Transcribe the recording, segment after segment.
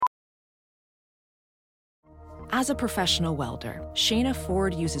As a professional welder, Shayna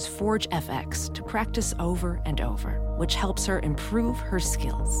Ford uses Forge FX to practice over and over, which helps her improve her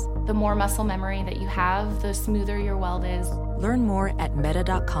skills. The more muscle memory that you have, the smoother your weld is. Learn more at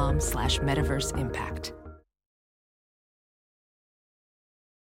meta.com/metaverse impact.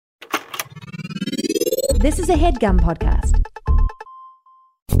 This is a HeadGum podcast.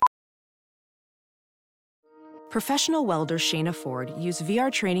 Professional welder Shayna Ford used VR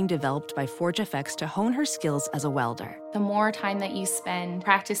training developed by ForgeFX to hone her skills as a welder. The more time that you spend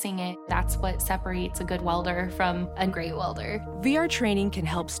practicing it, that's what separates a good welder from a great welder. VR training can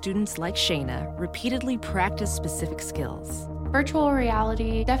help students like Shayna repeatedly practice specific skills. Virtual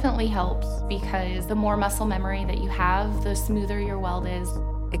reality definitely helps because the more muscle memory that you have, the smoother your weld is.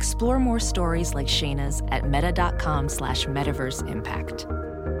 Explore more stories like Shayna's at meta.com/metaverse impact.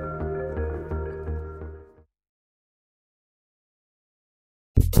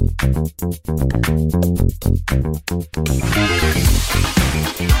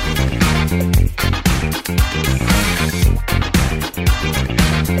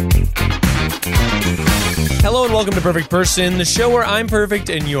 Hello and welcome to Perfect Person, the show where I'm perfect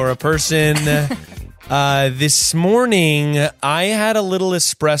and you're a person. This morning, I had a little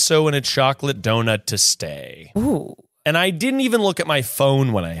espresso and a chocolate donut to stay. Ooh. And I didn't even look at my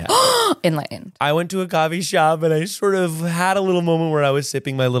phone when I had it. Enlightened. I went to a coffee shop and I sort of had a little moment where I was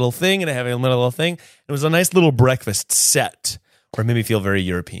sipping my little thing and having a little thing. It was a nice little breakfast set where it made me feel very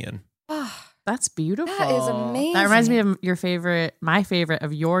European. That's beautiful. That is amazing. That reminds me of my favorite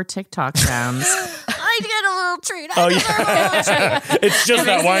of your TikTok sounds. I get a little treat. Oh, yeah. It's just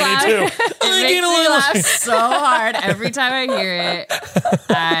that whiny, too. It makes me laugh so hard every time I hear it.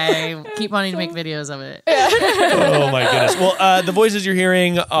 I keep wanting to make videos of it. Oh, my goodness. Well, the voices you're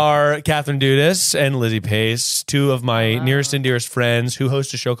hearing are Catherine Dudas and Lizzie Pace, two of my nearest and dearest friends who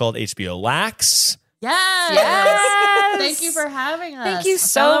host a show called HBO LAX. Yes. Thank you for having us. Thank you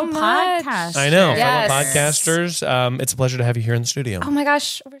so much. Podcasters. I know, Yes. fellow podcasters. It's a pleasure to have you here in the studio. Oh my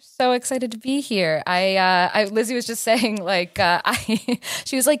gosh, we're so excited to be here. Lizzie was just saying,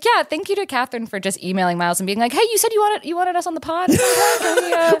 she was like, yeah, thank you to Catherine for just emailing Miles and being like, hey, you said you wanted us on the pod.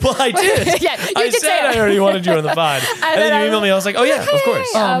 Well, I did. Yeah, I did say said it. I already wanted you on the pod. And then you emailed me. I was like, oh, yeah, of course.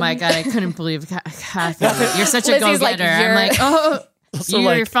 Oh my God, I couldn't believe Kathy. You're such a Lizzie's like, go-getter. I'm like, oh, So,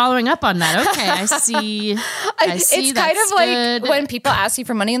 you're following up on that. Okay, I see. It's kind of like when people ask you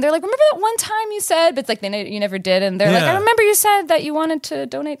for money and they're like, remember that one time you said, but it's like you never did. And they're like, I remember you said that you wanted to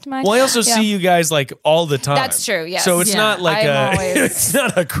donate to my. Well, I also see you guys like all the time. That's true, yes. So it's Yeah. not like I'm always- it's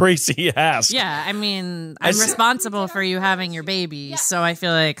not a crazy ask. Yeah, I mean, I'm responsible for you having your baby, so I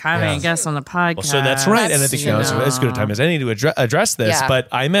feel like having Yeah. a guest on the podcast. Well, so that's right. And I think it's as good a time as any to address this. Yeah. But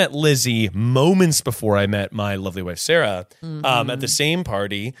I met Lizzie moments before I met my lovely wife, Sarah, at the same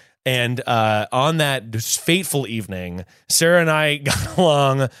party. And on that fateful evening, Sarah and I got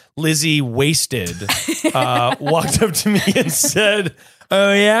along. Lizzie, wasted, walked up to me and said,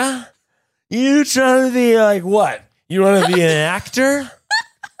 oh, yeah? You trying to be like what? You want to be an actor?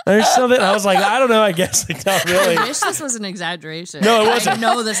 Or something? I was like, I don't know. I guess like not really. I wish this was an exaggeration. No, it wasn't. I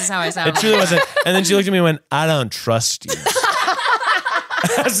know this is how I sound. It truly wasn't. And then she looked at me and went, I don't trust you.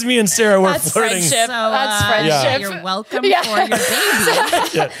 As me and Sarah were flirting. Friendship. So, That's friendship. You're welcome for your baby.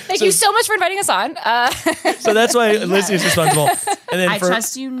 Thank you so much for inviting us on. So that's why Lizzie is responsible. And then I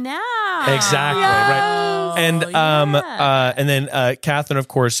trust you now. Exactly, right. And then Catherine, of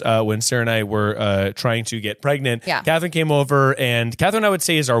course, when Sarah and I were trying to get pregnant, Catherine came over, and Catherine, I would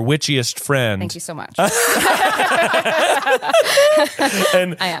say, is our witchiest friend. Thank you so much.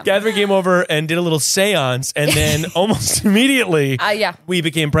 And Catherine came over and did a little seance, and then almost immediately we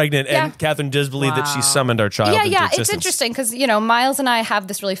became pregnant, and Catherine does believe that she summoned our child into existence. It's interesting because, Miles and I have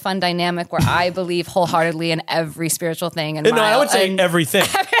this really fun dynamic where I believe wholeheartedly in every spiritual thing. And no, I would say everything.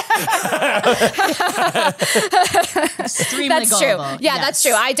 Extremely that's gullible. true. Yeah, that's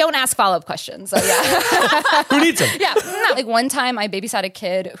true. I don't ask follow-up questions. So yeah. Who needs them? Yeah. Like one time I babysat a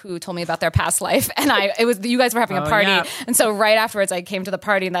kid who told me about their past life, and you guys were having a party. Yeah. And so right afterwards I came to the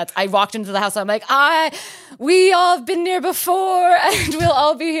party, and I walked into the house, and I'm like, we all have been here before, and we'll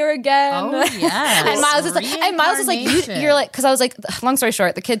all be here again. Oh, yes. And Miles is like, you're like, because I was like, long story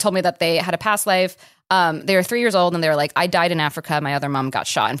short, the kid told me that they had a past life. They were 3 years old, and they were like, I died in Africa. My other mom got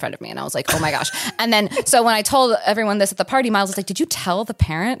shot in front of me. And I was like, oh my gosh. And then, so when I told everyone this at the party, Miles was like, did you tell the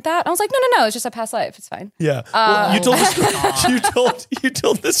parent that? I was like, no, it's just a past life. It's fine. Yeah. Well, you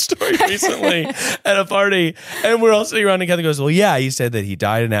told this story recently at a party, and we're all sitting around, and Catherine goes, well, yeah, he said that he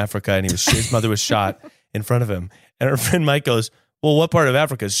died in Africa, and his mother was shot in front of him. And our friend Mike goes, well, what part of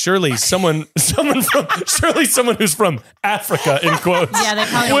Africa? Surely someone who's from Africa, in quotes, they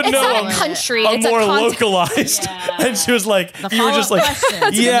probably would It's know not a country. a It's more a continent. localized. And she was like, you were just like, follow-up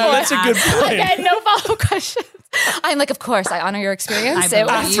question. yeah, that's a good I point. had no follow-up questions. I'm like, of course, I honor your experience. I It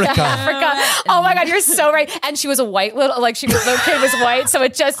was believe Africa. Oh my God, you're so right. And she was a white little the kid was white, so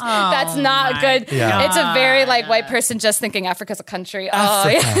it just that's not my good. Yeah. It's a very like white person just thinking Africa's a country. Oh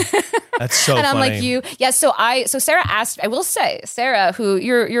yeah. That's so And I'm funny. like, so Sarah asked, I will say, Sarah, who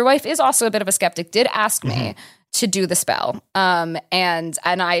your wife is also a bit of a skeptic, did ask me to do the spell. And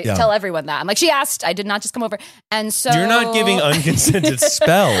I tell everyone that. I'm like, she asked, I did not just come over. And so You're not giving unconsented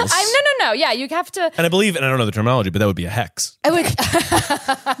spells. No. Yeah, you have to. And I believe, and I don't know the terminology, but that would be a hex. I would.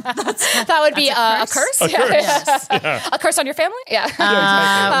 that would be a curse. A curse on your family. Yeah.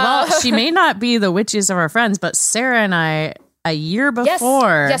 Well, she may not be the witches of our friends, but Sarah and I, a year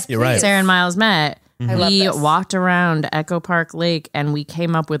before Yes, You're right. Sarah and Miles met, I love we this. walked around Echo Park Lake and we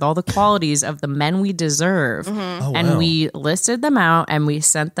came up with all the qualities of the men we deserve. Oh, And wow. we listed them out and we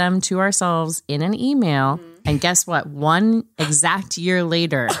sent them to ourselves in an email. And guess what? 1 exact year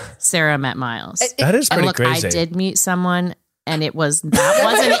later, Sarah met Miles. That is And pretty look, crazy. I did meet someone, and it wasn't that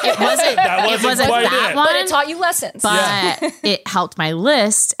one. But it taught you lessons. But it helped my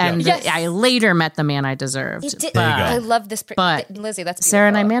list, and Yes. I later met the man I deserved. You did. There you go. I love this. But Lizzie, that's beautiful. Sarah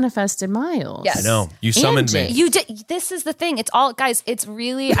and I manifested Miles. Yes. I know. You summoned me. Jake. You did. This is the thing. It's all, guys. It's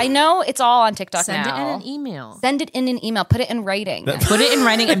really. I know it's all on TikTok Send now. it in an email. Send it in an email. Put it in writing. Put it in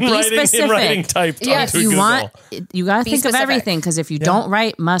writing and be specific. In writing typed Yes. onto If you Google. want, you got to Be think specific. of everything, because if you don't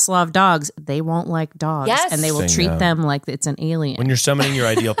write must love dogs, they won't like dogs. Yes. And they will Bingo. treat them like it's an alien. When you're summoning your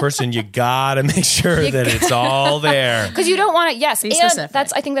ideal person, you gotta make sure that it's all there. Because you don't want it. Yes, Be and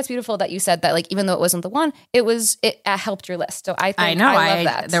specific. I think that's beautiful that you said that. Like, even though it wasn't the one, it helped your list. So I think I know. I love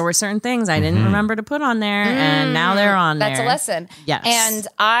that. There were certain things I didn't remember to put on there, and now they're on there. That's a lesson. Yes. And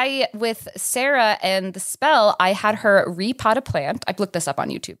I, with Sarah and the spell, I had her repot a plant. I looked this up on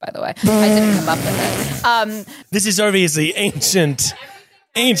YouTube, by the way. I didn't come up with it. This is obviously ancient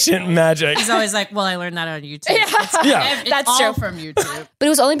magic. He's always like, "Well, I learned that on YouTube." Yeah. It's That's all true. from YouTube. But it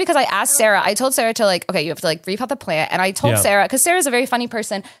was only because I asked Sarah. I told Sarah to okay, you have to repot the plant. And I told Yeah. Sarah, because Sarah's a very funny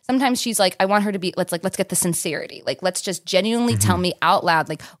person. Sometimes she's like, I want her to be, let's get the sincerity. Let's just genuinely tell me out loud,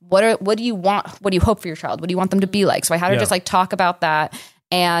 what do you want? What do you hope for your child? What do you want them to be like? So I had her Yeah. just talk about that.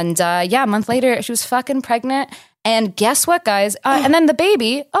 And a month later, she was fucking pregnant. And guess what, guys? And then the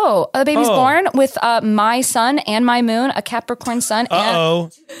baby's born with my sun and my moon, a Capricorn sun.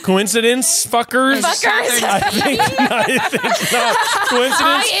 Uh-oh. Coincidence, fuckers? Fuckers. I think not. Coincidence,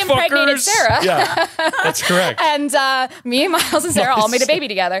 I impregnated fuckers? Sarah. Yeah, that's correct. And me and Miles and Sarah all made a baby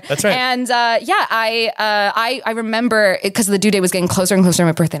together. That's right. And I remember because the due date was getting closer and closer to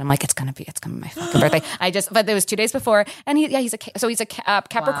my birthday. And I'm like, it's gonna be my fucking birthday. But it was 2 days before, and he's a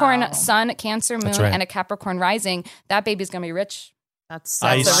Capricorn sun, Cancer moon, right. and a Capricorn rising. That baby's gonna be rich. That's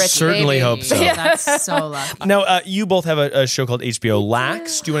I so lucky. certainly hope so. That's so lucky. Now, you both have a show called HBO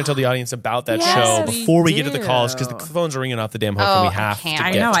LAX. Do you want to tell the audience about that Yes, show we before we get to the do. calls? Because the phones are ringing off the damn hook, Oh, and we I have to can't. get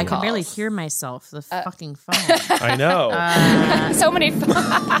I know. to I it. can barely hear myself. The fucking phone. I know. So many,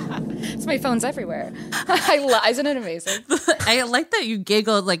 so many phones everywhere. Isn't it amazing? I like that you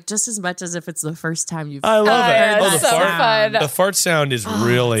giggled just as much as if it's the first time you've I love it. yeah, Oh, it's the so fart. fun. The fart sound is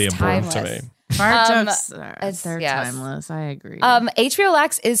really it's important timeless. to me. Fart jokes. They're yes. timeless. I agree. HBO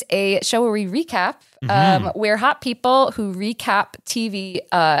LAX is a show where we recap. We're hot people who recap TV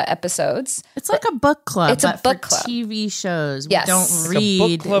episodes. It's like a book club. It's a but book for club. TV shows. Yes. We don't It's like a book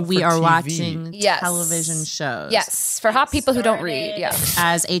read. club We for are TV. watching Yes. television shows. Yes, for hot people who don't read. Yeah.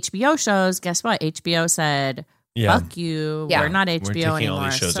 As HBO shows, guess what? HBO said, Yeah. "Fuck you. Yeah. We're not We're HBO taking anymore." all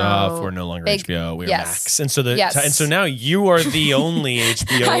these shows so off. We're no longer Big- HBO. We're yes. Max. And so Yes. now you are the only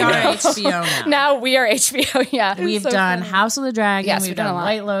HBO. we are Max. HBO now. Now we are HBO. Yeah, We've So done funny. House of the Dragon. Yes, we've we've done a done lot.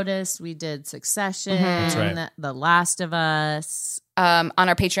 White Lotus. We did Succession. That's right. The Last of Us. On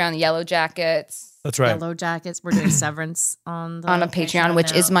our Patreon, the Yellow Jackets. That's right. Yellow Jackets. We're doing Severance on On a Patreon,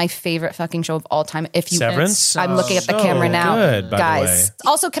 which now. is my favorite fucking show of all time. If you Severance? I'm looking at the So camera now, good, by the guys. way.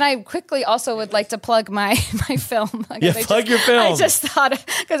 Also, can I quickly also would like to plug my film? Yeah, plug your film. I just thought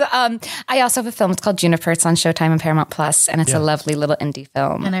because I also have a film. It's called Juniper. It's on Showtime and Paramount Plus, and it's Yeah. a lovely little indie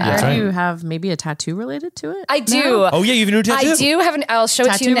film. And I That's heard right. you have maybe a tattoo related to it. I do. Oh, yeah, you have a new tattoo? I do have an. I'll show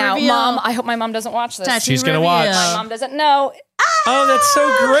it to you Tattoo now, reveal. Mom. I hope my mom doesn't watch this. Tattoo She's gonna reveal. watch. My mom doesn't know. Oh, that's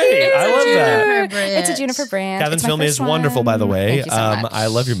so great. I love that. Juniper brand. It's a Juniper brand. Catherine's It's my film first is wonderful, by the one. way. Thank you so much. I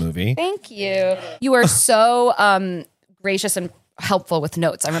love your movie. Thank you. You are so gracious and helpful with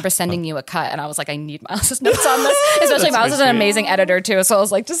notes. I remember sending you a cut and I was like, I need Miles's notes on this. Especially Miles is an amazing editor too. So I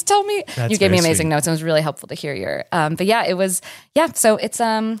was like, just tell me. You gave me amazing notes. And it was really helpful to hear your, but yeah, it was, so it's,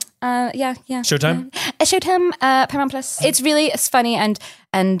 Showtime? Showtime, Paramount Plus. It's funny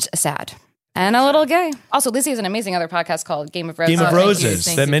and sad. And a little gay. Also, Lizzie has an amazing other podcast called Game of Roses. Game of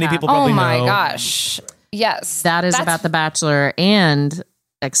Roses that many people probably know. Oh my gosh. Yes. That's about The Bachelor and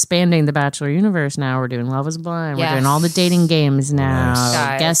expanding the Bachelor universe now. We're doing Love is Blind. Yes. We're doing all the dating games now.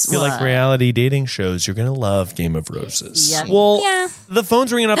 Nice. Guess If you what? like reality dating shows, you're going to love Game of Roses. Yep. Well, the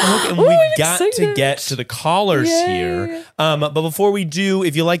phone's ringing off the hook, and we've got to get to the callers here. But before we do,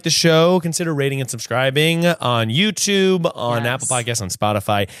 if you like the show, consider rating and subscribing on YouTube, on Apple Podcasts, on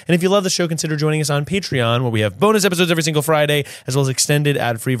Spotify. And if you love the show, consider joining us on Patreon, where we have bonus episodes every single Friday, as well as extended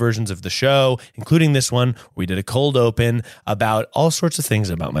ad-free versions of the show, including this one, where we did a cold open about all sorts of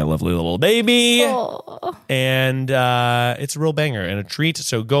things about my lovely little baby. Oh. And it's a real banger and a treat.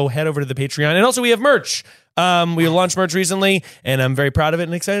 So go head over to the Patreon. And also we have merch. We launched merch recently, and I'm very proud of it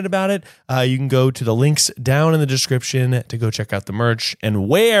and excited about it. You can go to the links down in the description to go check out the merch and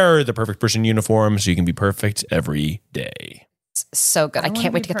wear the Perfect Person uniform so you can be perfect every day. So good. I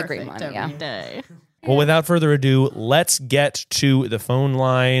can't wait to get the green one. Yeah. Day. Well, without further ado, let's get to the phone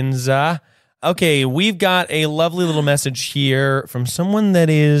lines. Okay, we've got a lovely little message here from someone that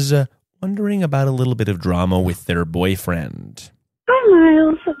is wondering about a little bit of drama with their boyfriend. Hi,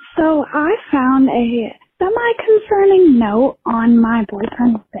 Miles. So I found a semi-concerning note on my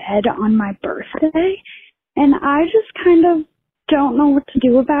boyfriend's bed on my birthday, and I just kind of don't know what to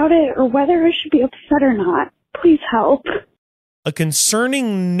do about it or whether I should be upset or not. Please help. A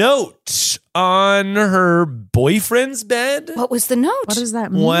concerning note on her boyfriend's bed? What was the note? What does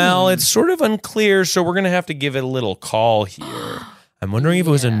that mean? Well, it's sort of unclear, so we're going to have to give it a little call here. I'm wondering if it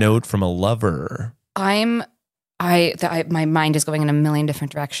was a note from a lover. My mind is going in a million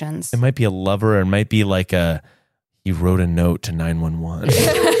different directions. It might be a lover, or it might be like he wrote a note to 911.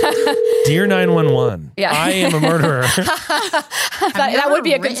 Dear 911, I am a murderer. that would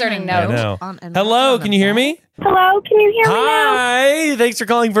be a concerning I note. know. Hello, can you hear me? Hello, can you hear me now? Hi, thanks for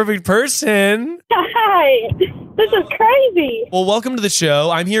calling Perfect Person. Hi. This is crazy. Well, welcome to the show.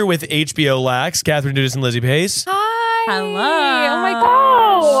 I'm here with HBO LAX, Catherine Dudas and Lizzie Pace. Hi. Hello. Oh my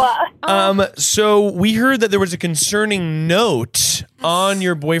gosh. So we heard that there was a concerning note on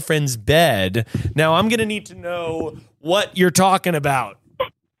your boyfriend's bed. Now I'm going to need to know what you're talking about.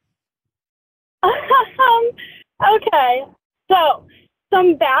 Okay. So,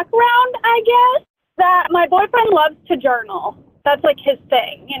 some background, I guess, that my boyfriend loves to journal. That's like his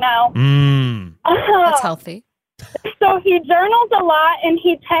thing, you know? That's healthy. So he journals a lot, and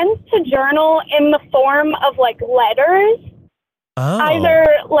he tends to journal in the form of like letters. Either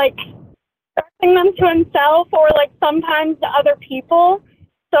like expressing them to himself or like sometimes to other people.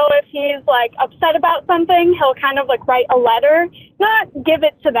 So if he's like upset about something, he'll kind of like write a letter, not give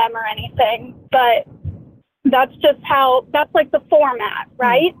it to them or anything, but that's just that's like the format,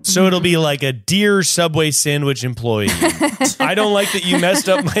 right? So it'll be like a Dear Subway sandwich employee. I don't like that you messed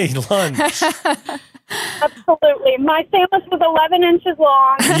up my lunch. Absolutely. My sandwich was 11 inches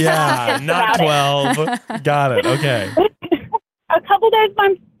long. Yeah, not 12. Got it. Okay. A couple days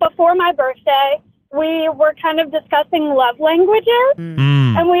before my birthday, we were kind of discussing love languages,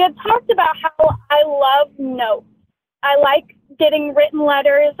 and we had talked about how I love notes. I like getting written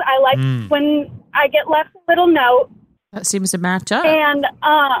letters. I like when I get left a little note. That seems to match up. And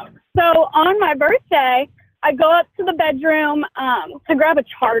so on my birthday, I go up to the bedroom to grab a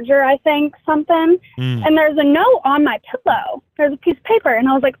charger, I think, something, and there's a note on my pillow. There's a piece of paper, and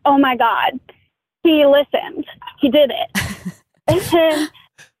I was like, oh, my God, he listened. He did it. And then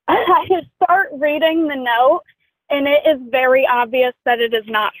I start reading the note, and it is very obvious that it is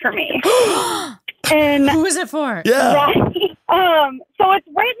not for me. And who is it for? Yeah. Right. So it's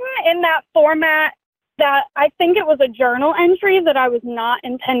written in that format that I think it was a journal entry that I was not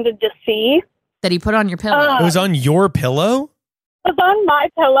intended to see. That he put on your pillow. It was on your pillow? It was on my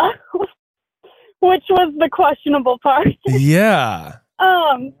pillow, which was the questionable part. Yeah.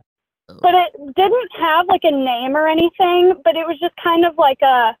 But it didn't have like a name or anything, but it was just kind of like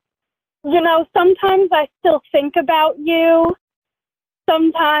sometimes I still think about you.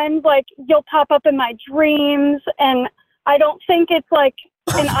 Sometimes like you'll pop up in my dreams, and I don't think it's like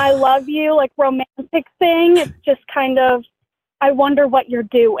an I love you, like romantic thing. It's just kind of, I wonder what you're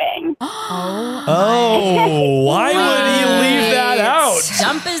doing. Oh, why would he leave that out?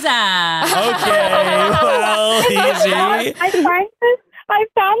 Jump his ass. Okay, well, easy. I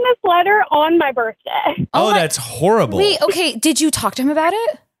found this letter on my birthday. Oh, that's horrible. Wait, okay. Did you talk to him about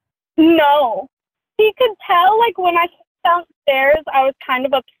it? No. He could tell, like, when I found upstairs, I was kind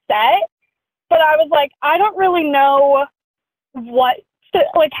of upset, but I was like, I don't really know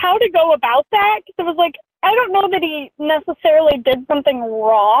how to go about that. Because it was like, I don't know that he necessarily did something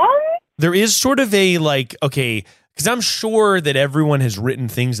wrong. There is sort of a okay, because I'm sure that everyone has written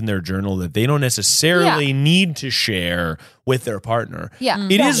things in their journal that they don't necessarily need to share with their partner. Yeah.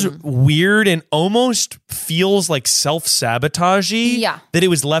 It is weird and almost feels like self-sabotagey that it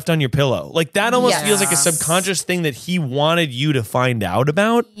was left on your pillow. Like that almost feels like a subconscious thing that he wanted you to find out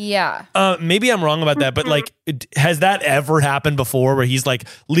about. Yeah. Maybe I'm wrong about that, but like, has that ever happened before where he's like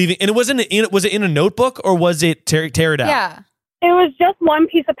leaving, and was it in a notebook or was it tear it out? Yeah. It was just one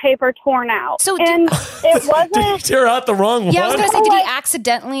piece of paper torn out. So and it wasn't. Did he tear out the wrong one? Yeah, I was going to say, did he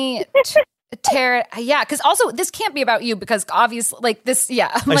accidentally tear it? Yeah, because also this can't be about you because obviously, like this,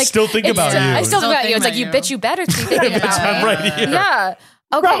 I'm I still think about you. I still think about you. It's like, you bitch, you better to be thinking about me. I'm right here. Yeah.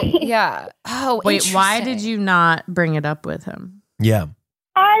 Okay. Right. Yeah. Oh, wait, why did you not bring it up with him? Yeah.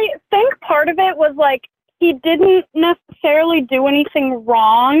 I think part of it was like he didn't necessarily do anything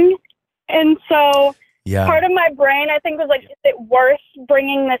wrong. And so part of my brain, I think, was like, is it worth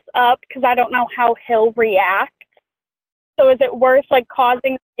bringing this up? Because I don't know how he'll react. So is it worth like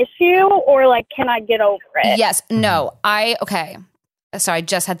causing an issue, or like, can I get over it? Yes. No. Okay. So I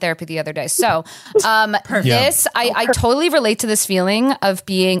just had therapy the other day. So this, I totally relate to this feeling of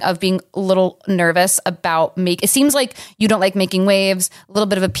being a little nervous about it seems like you don't like making waves, a little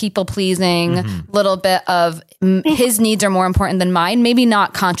bit of a people pleasing, a little bit of his needs are more important than mine. Maybe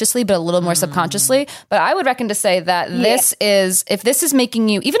not consciously, but a little more subconsciously. But I would reckon to say that this is, if this is making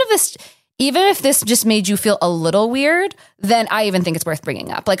you, even if this just made you feel a little weird, then I even think it's worth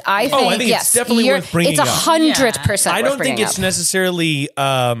bringing up. Like I think it's definitely worth bringing up. It's 100%. I don't think it's necessarily.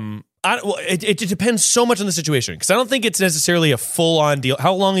 It depends so much on the situation, because I don't think it's necessarily a full on deal.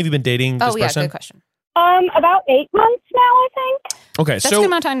 How long have you been dating this person? Good question. About 8 months now, I think. Okay, that's a good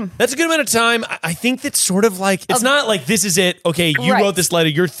amount of time. That's a good amount of time. I think that's sort of like, it's not like this is it. Okay, you wrote this letter.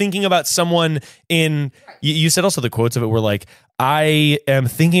 You're thinking about someone in. You said also the quotes of it were like, I am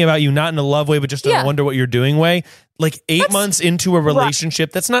thinking about you not in a love way, but just in a wonder what you're doing way. Like 8 months into a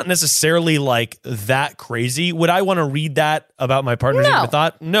relationship, that's not necessarily like that crazy. Would I want to read that about my partner's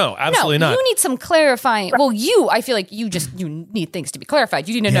thought? No, absolutely not. You need some clarifying. Well, I feel like you need things to be clarified.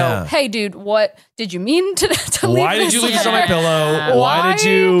 You need to know, hey, dude, what did you mean to leave? Why did you leave this on my pillow? Why did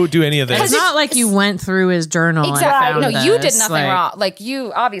you do any of this? It's not like you went through his journal. Exactly. And found you did nothing wrong. Like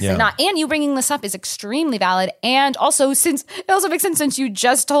you obviously not. And you bringing this up is extremely valid. And also, it also makes sense since you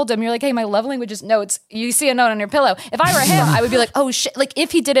just told him, you're like, hey, my love language is notes. You see a note on your pillow. If I were him, I would be like, oh shit. Like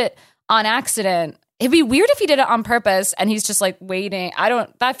if he did it on accident, it'd be weird if he did it on purpose and he's just like waiting.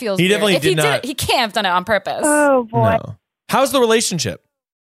 That feels he weird. Definitely if did he not. did it, he can't have done it on purpose. Oh boy. No. How's the relationship?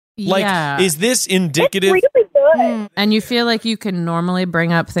 Like, is this indicative? It's really good. And you feel like you can normally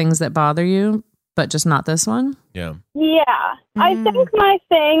bring up things that bother you, but just not this one? Yeah. Yeah. I think my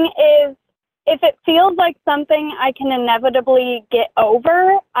thing is, if it feels like something I can inevitably get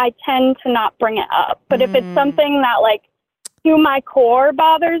over, I tend to not bring it up. But if it's something that, like, to my core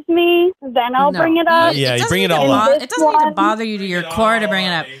bothers me, then I'll bring it up. Yeah, you bring it all up. It doesn't need to bother you to your core to bring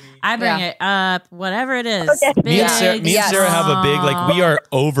it up. I bring it up, whatever it is. Okay. Me and Sarah have a big, like, we are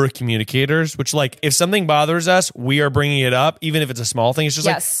over communicators, which, like, if something bothers us, we are bringing it up, even if it's a small thing. It's just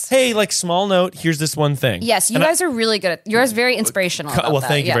like, hey, like, small note, here's this one thing. Yes, you guys are really good at, yours very inspirational. Well,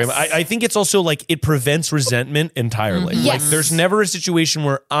 thank you very much. I think it's also, like, it prevents resentment entirely. Like, there's never a situation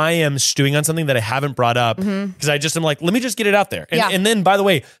where I am stewing on something that I haven't brought up, because I just am like, let me just get it out there. And then, by the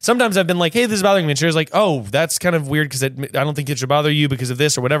way, sometimes I've been like, hey, this is bothering me. And Sarah's like, oh, that's kind of weird because I don't think it should bother you because of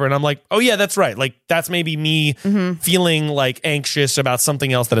this or whatever. And I'm like, oh yeah, that's right. Like that's maybe me feeling like anxious about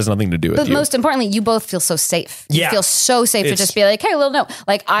something else that has nothing to do with you. But most importantly, you both feel so safe. You feel so safe to just be like, hey, little no.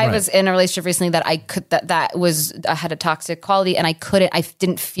 Like I was in a relationship recently that I had a toxic quality and I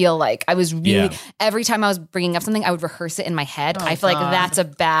didn't feel like I was really, every time I was bringing up something, I would reherse it in my head. I feel like that's a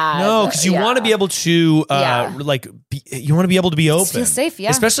bad. No, because you want to be able to you want to be able to be open. Feel safe,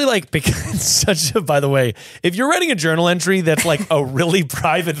 Especially like, because it's such a, by the way, if you're writing a journal entry that's like a really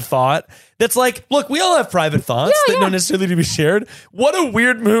private thought, that's like, look, we all have private thoughts that don't necessarily need to be shared. What a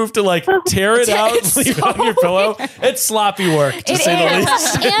weird move to like tear it out and leave it on your pillow. It's sloppy work, to say the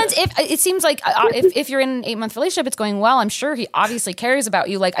least. And if it seems like if you're in an 8-month relationship, it's going well, I'm sure he obviously cares about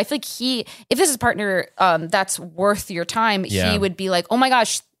you. Like I feel like if this is a partner that's worth your time, he would be like, oh my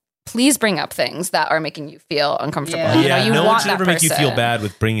gosh, please bring up things that are making you feel uncomfortable. Yeah, you no want one should that ever make you person. feel bad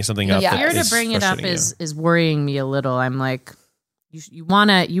with bringing something up. Fear to bring it up is worrying me a little. I'm like, you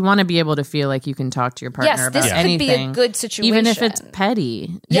wanna be able to feel like you can talk to your partner about this anything. could be a good situation. Even if it's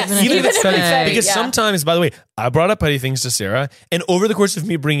petty. Yes, even if it's petty. petty. Because sometimes, by the way, I brought up petty things to Sarah, and over the course of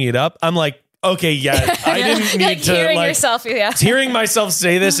me bringing it up, I'm like, okay, yeah, I didn't need to hearing yourself, hearing myself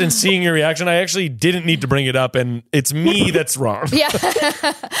say this and seeing your reaction. I actually didn't need to bring it up, and it's me that's wrong. Yeah,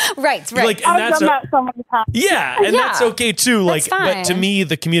 right. Like, and I've done that so many times. Yeah, and that's okay too. Like, fine. but to me,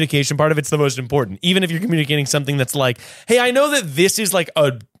 the communication part of it's the most important. Even if you're communicating something that's like, hey, I know that this is like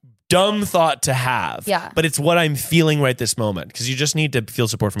a dumb thought to have, but it's what I'm feeling right this moment, because you just need to feel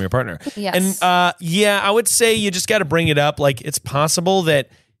support from your partner. Yes. And I would say you just got to bring it up. Like, it's possible that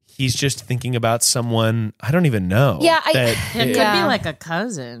he's just thinking about someone I don't even know. Yeah, it could be like a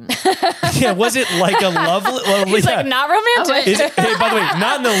cousin. Yeah, was it like a lovely? He's like, not romantic. Hey, by the way,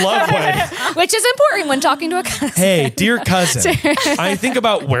 not in the love way. Which is important when talking to a cousin. Hey, dear cousin, I think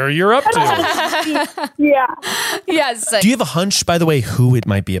about where you're up to. Yeah. Yes. Do you have a hunch, by the way, who it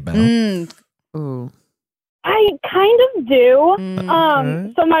might be about? Ooh. I kind of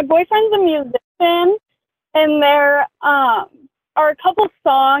do. So my boyfriend's a musician, and there are a couple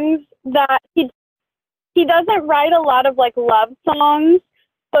songs that he doesn't write a lot of like love songs,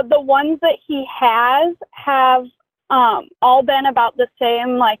 but the ones that he have all been about the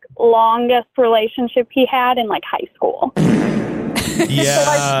same like longest relationship he had in like high school. Yeah.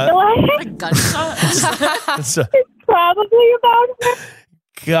 So I feel like Gunshots. it's probably about him.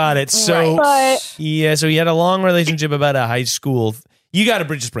 Got it. So Right. so he had a long relationship about a high school. You got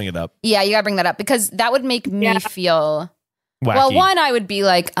to just bring it up. Yeah, you got to bring that up, because that would make me feel Wacky. Well, one, I would be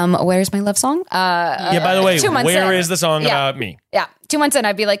like, where's my love song? By the way, 2 months where in. is the song about me? Yeah, 2 months in,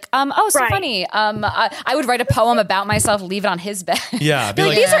 I'd be like, oh, so Right. funny. I would write a poem about myself, leave it on his bed. Yeah, Be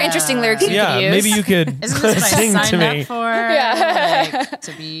like, these are interesting lyrics you yeah, could use. maybe you could Isn't this what I sing to signed me. up for? Yeah. Like,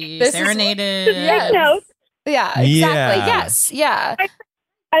 to be This is- serenaded. Yes. No, Yeah, exactly. Yeah. Yes, yeah.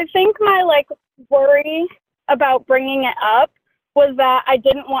 I think my like worry about bringing it up was that I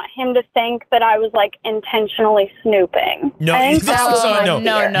didn't want him to think that I was like intentionally snooping. No, I think this that was was on,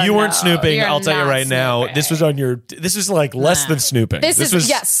 my fear. you weren't snooping. You're I'll tell you not right now. snooping. This was on your. This was like less than snooping. This was is,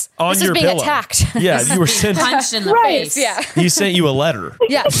 yes. on this your is being pillow. attacked. Yeah, you were sent. Punched in the Right, face. Yeah. He sent you a letter.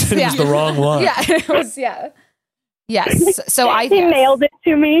 Yes. It yeah. was the wrong one. Yeah, it was, Yes. So I He mailed it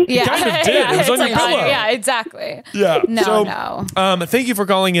to me. Yeah. kind of did. It was on it's your pillow. Yeah, exactly. Yeah. No, so, no. Thank you for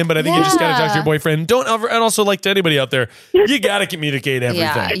calling in, but I think you just got to talk to Yeah. your boyfriend. Don't ever, and also like to anybody out there, you got to communicate everything.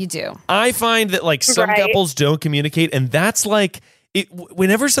 Yeah, you do. I find that like some Right. couples don't communicate, and that's like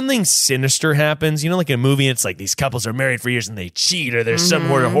whenever something sinister happens, you know, like in a movie, it's like these couples are married for years and they cheat, or there's some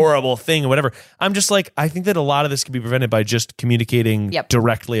horrible thing or whatever. I'm just like, I think that a lot of this can be prevented by just communicating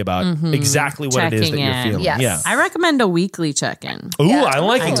directly about exactly what it is that Checking you're in. feeling. Yes. Yeah. I recommend a weekly check-in. Ooh, Yeah, I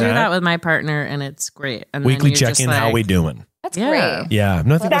like I that. do that with my partner, and it's great. And then Weekly you're just check-in, how like- we doing? That's Yeah. great. Yeah,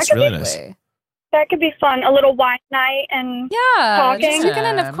 no, I think That that's could really be nice. That could be fun. A little wine night and Yeah. Talking. Just checking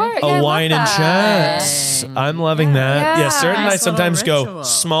in, of course. A Yeah, I love wine and that. chats. I'm loving that. Yeah, Sarah and I Nice little sometimes go ritual.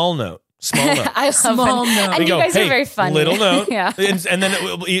 small note. Small note. I love Small it. note. And We you go, guys hey, are very funny. little note. Yeah. And then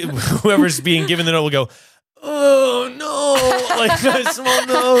whoever's being given the note will go, oh no, like a small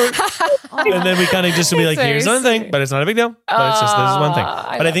note. And then we kind of just will be like, It's here's very one thing, sweet. but it's not a big deal. But it's just, this is one thing.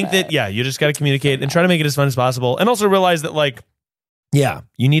 I But I love think it. that, you just got to communicate and try to make it as fun as possible. And also realize that, like,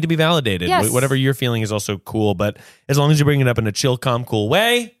 you need to be validated. Yes. Whatever you're feeling is also cool. But as long as you bring it up in a chill, calm, cool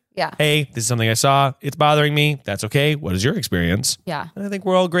way, Yeah. hey, this is something I saw. It's bothering me. That's okay. What is your experience? Yeah. And I think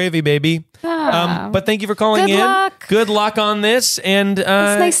we're all gravy, baby. But thank you for calling Good in. luck. Good luck on this. And It's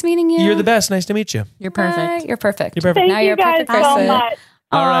nice meeting you. you're the best. Nice to meet you. You're perfect. Bye. You're perfect. You're perfect. thank Now you you're a guys perfect so person. much.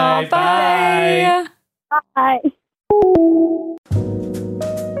 All right. Bye. Bye.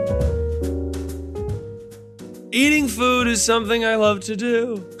 Eating food is something I love to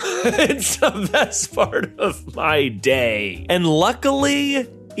do. It's the best part of my day. And luckily,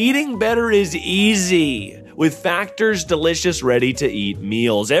 eating better is easy. With Factor's delicious, ready-to-eat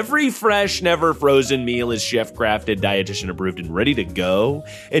meals. Every fresh, never frozen meal is chef-crafted, dietitian-approved, and ready to go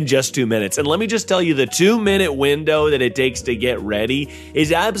in just 2 minutes. And let me just tell you, the 2-minute window that it takes to get ready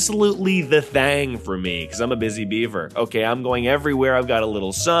is absolutely the thing for me, because I'm a busy beaver. Okay, I'm going everywhere. I've got a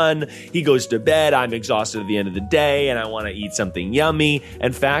little son. He goes to bed. I'm exhausted at the end of the day, and I want to eat something yummy.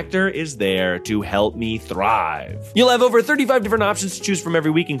 And Factor is there to help me thrive. You'll have over 35 different options to choose from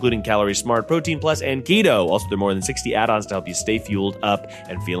every week, including Calorie Smart, Protein Plus, and Keto. Also, there are more than 60 add-ons to help you stay fueled up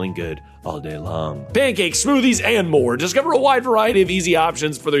and feeling good all day long. Pancakes, smoothies, and more. Discover a wide variety of easy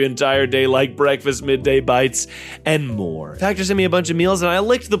options for the entire day, like breakfast, midday bites, and more. Factor sent me a bunch of meals, and I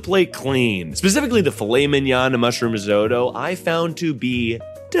licked the plate clean. Specifically, the filet mignon and mushroom risotto I found to be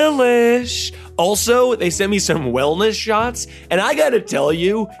Delish. Also, they sent me some wellness shots, and I gotta tell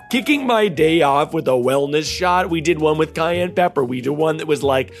you, kicking my day off with a wellness shot, we did one with cayenne pepper. We did one that was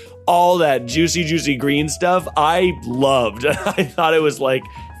like all that juicy green stuff. I loved. I thought it was like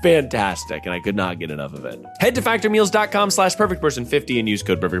fantastic, and I could not get enough of it. Head to factormeals.com/perfectperson50 and use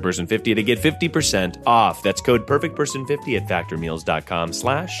code perfectperson50 to get 50% off. That's code perfectperson50 at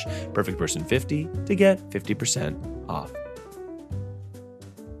factormeals.com/perfectperson50 to get 50% off.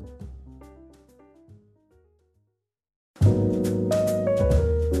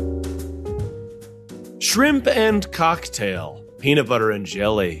 Shrimp and cocktail, peanut butter and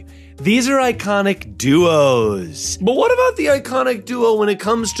jelly. These are iconic duos. But what about the iconic duo when it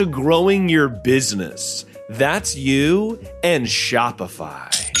comes to growing your business? That's you and Shopify.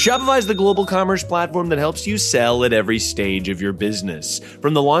 Shopify is the global commerce platform that helps you sell at every stage of your business.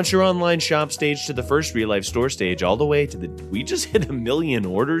 From the launch your online shop stage to the first real life store stage, all the way to the we just hit 1 million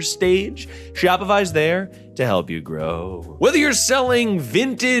orders stage, Shopify's there to help you grow. Whether you're selling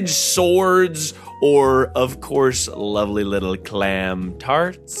vintage swords or, of course, lovely little clam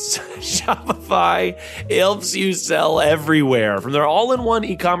tarts, Shopify helps you sell everywhere. From their all-in-one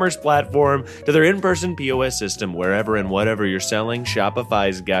e-commerce platform to their in-person POS system, wherever and whatever you're selling,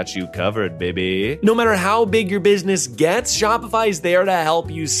 Shopify's got you covered, baby. No matter how big your business gets, Shopify's there to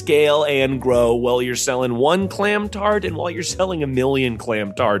help you scale and grow while you're selling one clam tart and while you're selling 1 million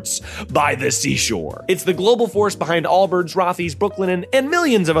clam tarts by the seashore. It's the global force behind Allbirds, Rothy's, Brooklinen, and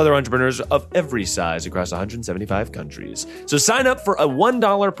millions of other entrepreneurs of every size across 175 countries. So sign up for a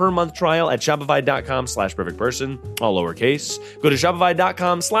 $1 per month trial at shopify.com/perfectperson, all lowercase. Go to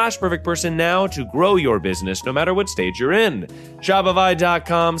shopify.com/perfectperson now to grow your business no matter what stage you're in.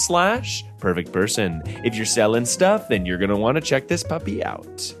 Shopify.com/perfectperson. If you're selling stuff, then you're going to want to check this puppy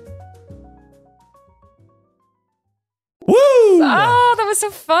out. Woo! Oh, that was so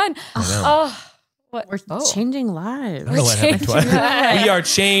fun. Oh. What? We're changing lives. I don't know what happened to us. We are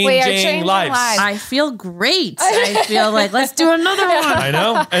changing lives. I feel great. I feel like, let's do another one. I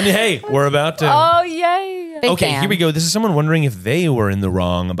know. And hey, we're about to. Oh, yay. Okay, here we go. This is someone wondering if they were in the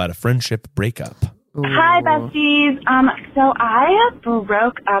wrong about a friendship breakup. Ooh. Hi, besties. So I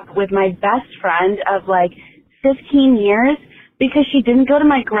broke up with my best friend of like 15 years because she didn't go to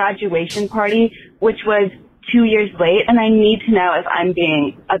my graduation party, which was 2 years late, and I need to know if I'm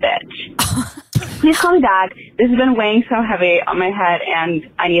being a bitch. Please call me back. This has been weighing so heavy on my head, and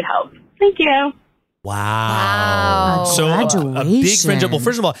I need help. Thank you. Wow. So a big friendship. Well,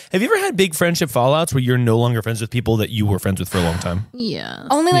 first of all, have you ever had big friendship fallouts where you're no longer friends with people that you were friends with for a long time? Yeah.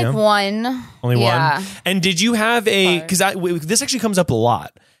 Only like one. Only one? And did you have because this actually comes up a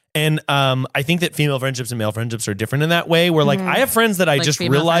lot. And I think that female friendships and male friendships are different in that way. Where like I have friends that I just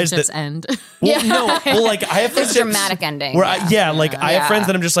realized that end. Well, no, well, like I have friendships dramatic ending. Where I have friends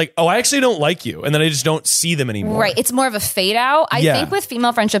that I'm just like, oh, I actually don't like you, and then I just don't see them anymore. Right, it's more of a fade out. I think with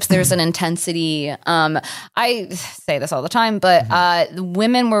female friendships, there's an intensity. I say this all the time, but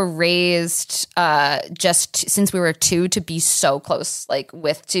women were raised just since we were 2 to be so close, like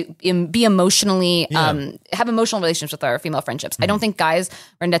be emotionally have emotional relationships with our female friendships. I don't think guys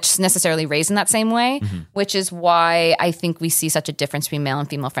are necessarily raised in that same way, which is why I think we see such a difference between male and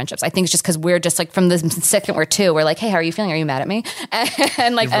female friendships. I think it's just because we're just like from the second we're 2, we're like, hey, how are you feeling? Are you mad at me?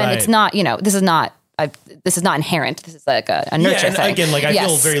 And like, and it's not, this is not inherent. This is like a nurture thing. Again, like I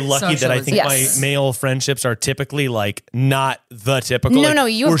feel very lucky that I think my male friendships are typically like not the typical. No,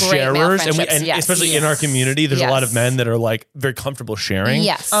 you have great male friendships. And especially in our community, there's a lot of men that are like very comfortable sharing.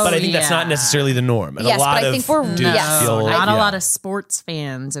 Yes, but I think that's not necessarily the norm. And yes, a lot but I think we're not a lot of sports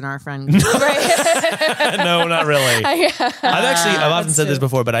fans in our friend group. No, not really. I've often said this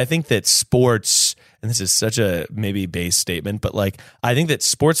before, but I think that sports. And this is such a maybe base statement, but like I think that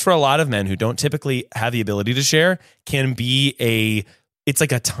sports for a lot of men who don't typically have the ability to share can be it's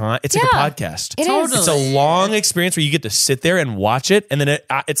like a podcast. It's a long experience where you get to sit there and watch it, and then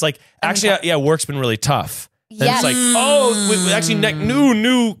it's like actually work's been really tough. And it's like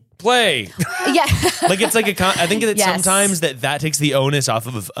new play. Yeah, like it's like I think that sometimes that takes the onus off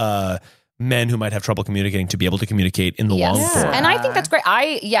of men who might have trouble communicating to be able to communicate in the long form. And I think that's great.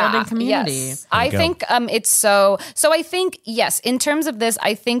 Building community. Yes. I think it's so I think, yes, in terms of this,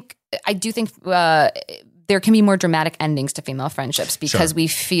 I do think there can be more dramatic endings to female friendships because we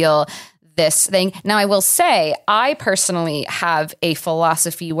feel this thing. Now, I will say, I personally have a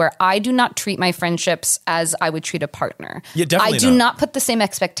philosophy where I do not treat my friendships as I would treat a partner. Yeah, definitely I do not put the same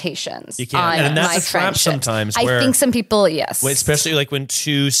expectations on and that's my a trap friendship. Sometimes. I think some people, yes. Especially like when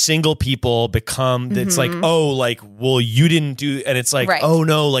 2 single people become, it's like, oh, like, well, you didn't do, and it's like, oh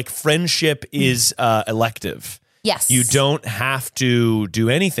no, like friendship is elective. Yes. You don't have to do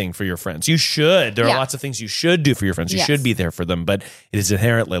anything for your friends. You should. There are lots of things you should do for your friends. You should be there for them, but it is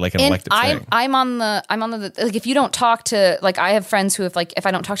inherently like an elective thing. I'm on the like, if you don't talk to, like, I have friends who, if I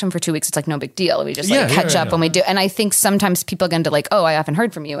don't talk to them for 2 weeks, it's like no big deal. We just catch up when we do. And I think sometimes people get into like, oh, I haven't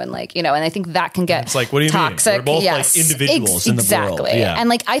heard from you. And like, and I think that can get it's like, what do you toxic. mean? We're both like individuals in the world. Exactly. Yeah. And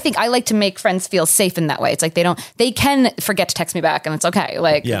like, I think I like to make friends feel safe in that way. It's like they can forget to text me back and it's okay.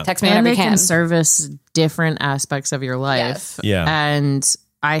 Like text me whenever you can. Service different aspects of your life. Yes. Yeah. And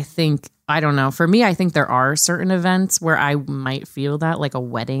I think, I don't know, for me, I think there are certain events where I might feel that, like a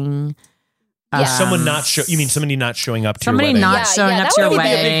wedding. Someone you mean somebody not showing up to your somebody wedding? not showing up to your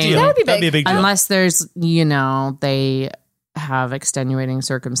wedding. That would be a big deal. Unless there's, they have extenuating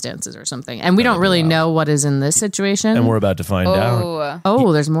circumstances or something. And we don't really know what is in this situation. And we're about to find out.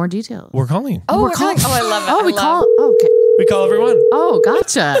 Oh, there's more details. We're calling. Oh, we're calling. Oh, I love it. Oh, we call. Okay. We call everyone. Oh,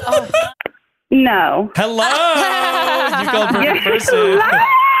 gotcha. No. Hello. You called perfect person.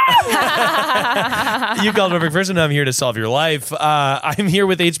 You called perfect person. I'm here to solve your life. I'm here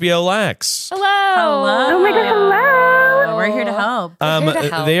with HBO LAX. Hello. Hello. Oh my God, hello. We're here to help.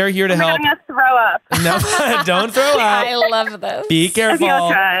 They are here to help. I'm going to throw up. No, don't throw up. I love this. Be careful. Okay,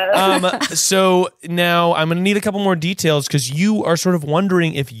 I'll try. So now I'm going to need a couple more details because you are sort of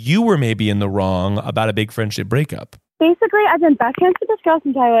wondering if you were maybe in the wrong about a big friendship breakup. Basically, I've been best friends with this girl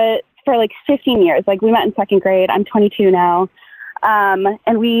since I was for like 15 years. Like, we met in second grade. I'm 22 now.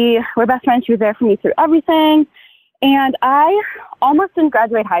 And we were best friends. She was there for me through everything. And I almost didn't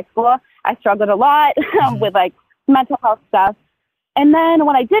graduate high school. I struggled a lot with like mental health stuff. And then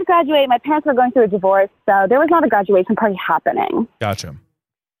when I did graduate, my parents were going through a divorce. So there was not a graduation party happening. Gotcha.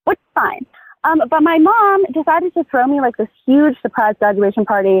 Which is fine. But my mom decided to throw me like this huge surprise graduation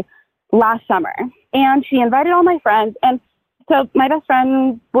party last summer. And she invited all my friends. And so my best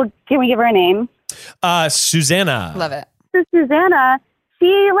friend, can we give her a name? Susanna. Love it. So Susanna,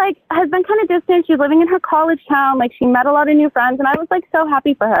 she like has been kind of distant. She's living in her college town. Like, she met a lot of new friends, and I was like so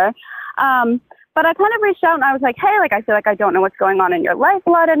happy for her. But I kind of reached out and I was like, hey, like, I feel like I don't know what's going on in your life a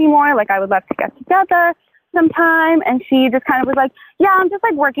lot anymore. Like, I would love to get together sometime. And she just kind of was like, yeah, I'm just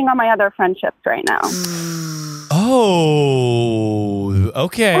like working on my other friendships right now. Oh,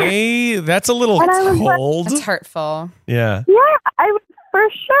 okay. That's a little cold. That's hurtful. Yeah. Yeah, I was for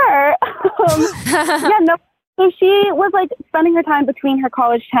sure. Yeah, no. So she was like spending her time between her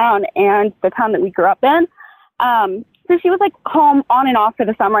college town and the town that we grew up in. So she was like home on and off for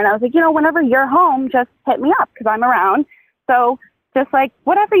the summer. And I was like, whenever you're home, just hit me up because I'm around. So just like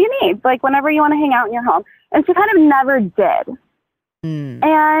whatever you need, like whenever you want to hang out in your home. And she kind of never did.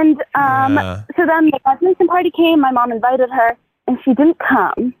 And so then the graduation party came. My mom invited her and she didn't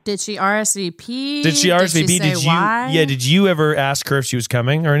come. Did she RSVP? Did she RSVP? Did why? Did you ever ask her if she was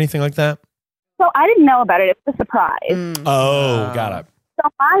coming or anything like that? So I didn't know about it. It was a surprise. Oh, got it. So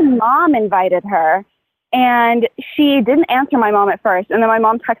my mom invited her, and she didn't answer my mom at first. And then my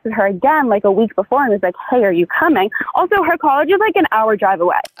mom texted her again like a week before and was like, hey, are you coming? Also, her college is like an hour drive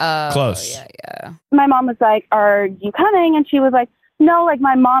away. Close. Yeah. My mom was like, are you coming? And she was like, no, like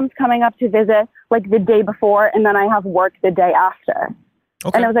my mom's coming up to visit like the day before, and then I have work the day after.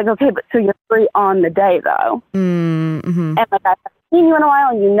 Okay. And I was like, okay, but so you're free on the day though. Mm-hmm. And like, I haven't seen you in a while,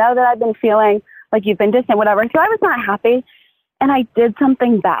 and you know that I've been feeling like you've been distant, whatever. So I was not happy, and I did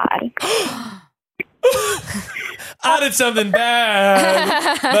something bad. I did something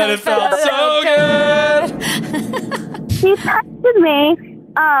bad, but it felt so good. She texted me,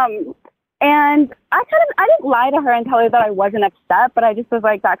 and I didn't lie to her and tell her that I wasn't upset, but I just was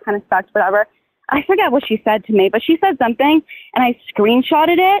like, that kind of sucks, whatever. I forget what she said to me, but she said something, and I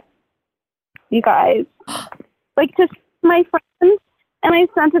screenshotted it. You guys, like, to my friends. And I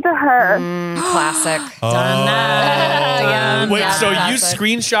sent it to her. Classic. Wait, so you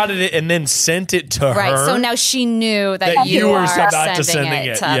screenshotted it and then sent it to her? Right. So now she knew that you were about to sending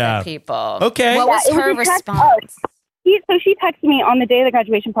it to other people. Okay. What was her response? So she texted me on the day of the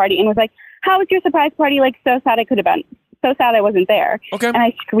graduation party and was like, how was your surprise party? Like, so sad I could have been. So sad I wasn't there. Okay. And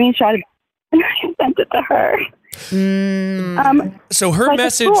I screenshotted it and I sent it to her. So her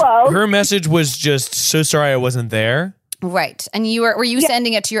message was just, so sorry I wasn't there. Right. And were you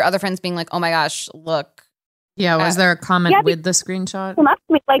sending it to your other friends being like, oh my gosh, look. Yeah, was there a comment with the screenshot?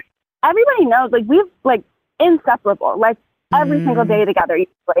 Like, everybody knows, like, we've, like, inseparable, like, every single day together,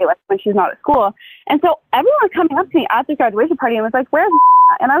 usually, like, when she's not at school. And so everyone was coming up to me at the graduation party and was like, where's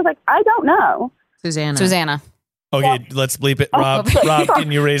and I was like, I don't know. Susanna. Okay, let's bleep it. Rob,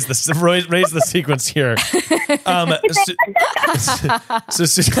 can you raise the sequence here?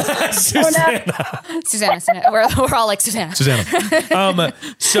 Susanna. We're all like Susanna.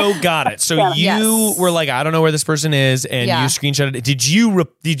 So got it. So you were like, I don't know where this person is, and you screenshotted it.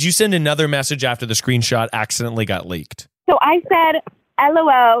 Did you send another message after the screenshot accidentally got leaked? So I said,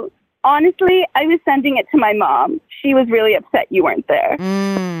 LOL. Honestly, I was sending it to my mom. She was really upset you weren't there.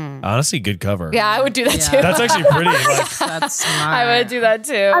 Honestly, good cover. Yeah, I would do that too. That's actually pretty. That's smart. I would do that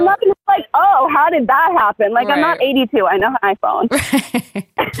too. I'm not going to like, oh, how did that happen? Like, I'm not 82. I know an iPhone.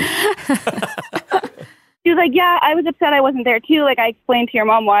 She was like, yeah, I was upset I wasn't there too. Like, I explained to your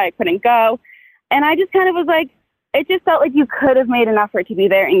mom why I couldn't go. And I just kind of was like, it just felt like you could have made an effort to be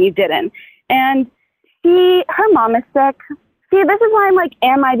there and you didn't. And her mom is sick. See, this is why I'm like,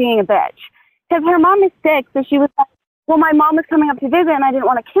 am I being a bitch? Because her mom is sick, so she was like, well, my mom was coming up to visit, and I didn't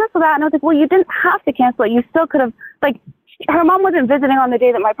want to cancel that. And I was like, well, you didn't have to cancel it. You still could have, like, her mom wasn't visiting on the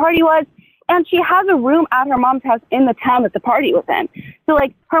day that my party was, and she has a room at her mom's house in the town that the party was in. So,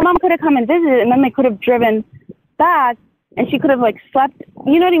 like, her mom could have come and visited, and then they could have driven back, and she could have, like, slept.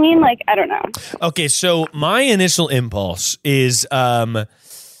 You know what I mean? Like, I don't know. Okay, so my initial impulse is...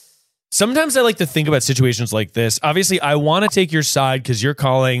 sometimes I like to think about situations like this. Obviously, I want to take your side because you're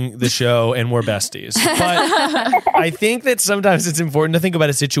calling the show and we're besties. But I think that sometimes it's important to think about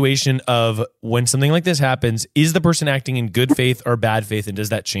a situation of when something like this happens, is the person acting in good faith or bad faith, and does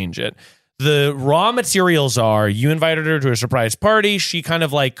that change it? The raw materials are you invited her to a surprise party. She kind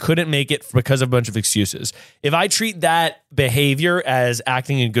of like couldn't make it because of a bunch of excuses. If I treat that behavior as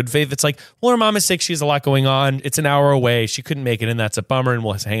acting in good faith, it's like, well, her mom is sick. She has a lot going on. It's an hour away. She couldn't make it, and that's a bummer, and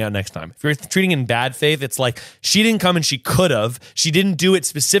we'll hang out next time. If you're treating it in bad faith, it's like she didn't come and she could have. She didn't do it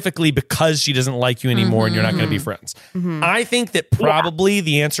specifically because she doesn't like you anymore and you're not going to be friends. I think that probably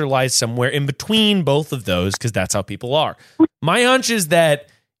the answer lies somewhere in between both of those because that's how people are. My hunch is that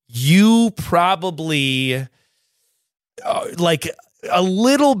you probably like a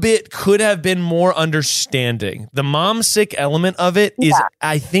little bit could have been more understanding. The mom sick element of it is,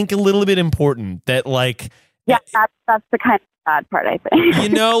 I think, a little bit important that like, that's the kind of bad part, I think. You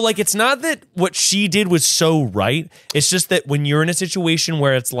know, like it's not that what she did was so right. It's just that when you're in a situation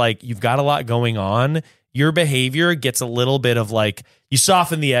where it's like, you've got a lot going on, your behavior gets a little bit of like, you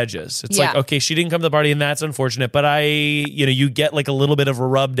soften the edges. It's like, okay, she didn't come to the party and that's unfortunate, but you get like a little bit of a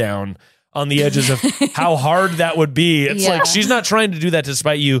rub down on the edges of how hard that would be. It's like, she's not trying to do that to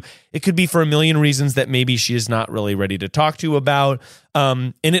spite you. It could be for a million reasons that maybe she is not really ready to talk to you about.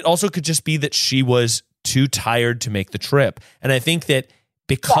 And it also could just be that she was too tired to make the trip. And I think that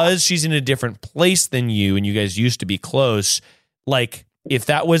because she's in a different place than you and you guys used to be close, like, if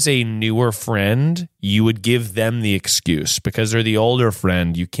that was a newer friend, you would give them the excuse because they're the older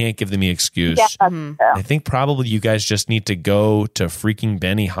friend. You can't give them the excuse. Yeah, I think probably you guys just need to go to freaking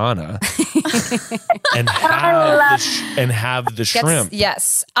Benihana and have the shrimp.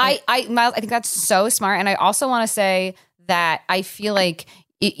 Yes. Miles, I think that's so smart. And I also want to say that I feel like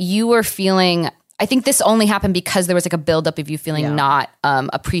you were feeling... I think this only happened because there was like a buildup of you feeling not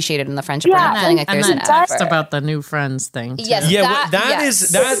appreciated in the friendship. Or not feeling like there's an text effort about the new friends thing. Too.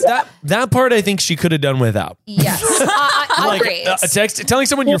 Yes, that part I think she could have done without. Yes, I like agree. A text telling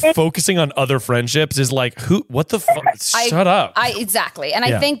someone you're focusing on other friendships is like, who? What the fuck? Shut up. Exactly, and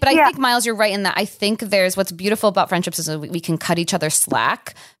I think Miles, you're right in that. I think there's what's beautiful about friendships is that we can cut each other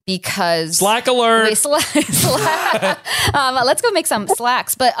slack. Because Slack alert. Let's go make some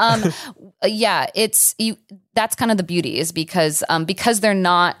slacks. But it's you. That's kind of the beauty is because they're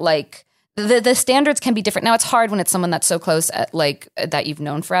not like the standards can be different. Now it's hard when it's someone that's so close at, like that you've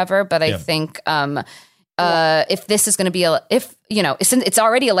known forever. But I think if this is going to be it's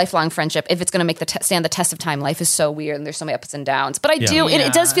already a lifelong friendship. If it's going to make stand the test of time, life is so weird and there's so many ups and downs. But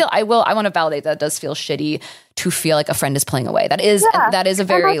it does feel. I want to validate that it does feel shitty to feel like a friend is pulling away. That is a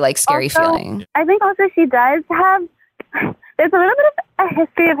very like scary feeling. I think also she does have. There's a little bit of a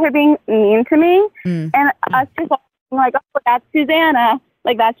history of her being mean to me, and us just like, oh, that's Susanna.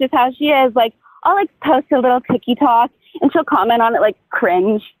 Like that's just how she is. Like I'll like post a little TikTok, and she'll comment on it like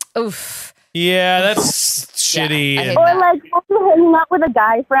cringe. Oof. Yeah, that's shitty. Or like hanging out with a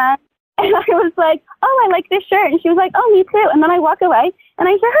guy friend, and I was like, oh, I like this shirt, and she was like, oh, me too. And then I walk away, and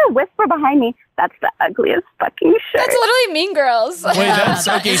I hear her whisper behind me, that's the ugliest fucking shirt. That's literally Mean Girls. Wait, that's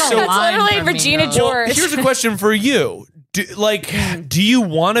okay. So that's literally Regina George. Well, here's a question for you. do you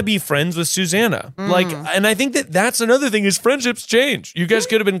want to be friends with Susanna? Like, and I think that's another thing is friendships change. You guys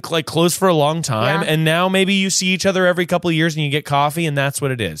could have been like close for a long time, and now maybe you see each other every couple of years and you get coffee, and that's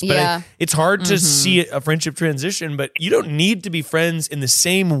what it is. But it's hard to see a friendship transition, but you don't need to be friends in the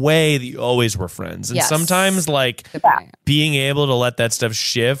same way that you always were friends. And sometimes like being able to let that stuff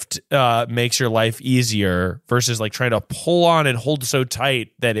shift makes your life easier versus like trying to pull on and hold so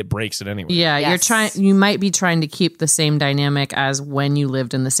tight that it breaks it anyway. Yeah, you might be trying to keep the same dynamic as when you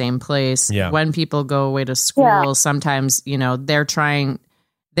lived in the same place. Yeah. When people go away to school, sometimes, they're trying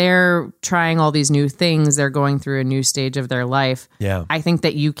all these new things. They're going through a new stage of their life. Yeah. I think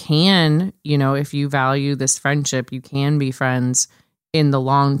that you can, if you value this friendship, you can be friends in the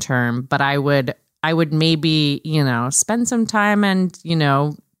long term. But I would maybe, spend some time and,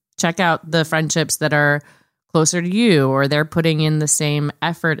 check out the friendships that are closer to you or they're putting in the same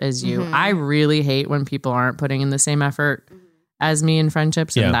effort as you. I really hate when people aren't putting in the same effort as me in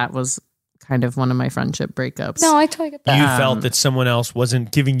friendships. And that was kind of one of my friendship breakups. No, I totally get that. You felt that someone else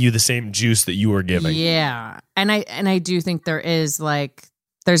wasn't giving you the same juice that you were giving. Yeah. And I do think there's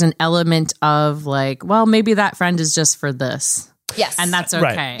an element of like, well, maybe that friend is just for this. Yes. And that's okay.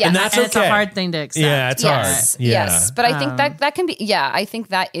 Right. Yeah. And that's okay. It's a hard thing to accept. Yeah, it's hard. Yeah. Yes. But I think that can be, I think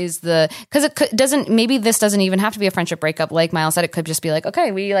that is because maybe this doesn't even have to be a friendship breakup. Like Miles said, it could just be like,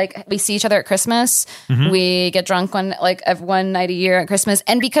 okay, we see each other at Christmas. We get drunk one night a year at Christmas.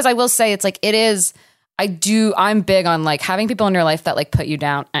 And because I will say it's like, I'm big on like having people in your life that like put you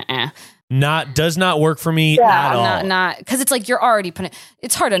down. Does not work for me at all. Not because it's like you're already putting.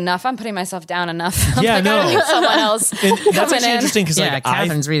 It's hard enough. I'm putting myself down enough. I don't need someone else. That's actually interesting because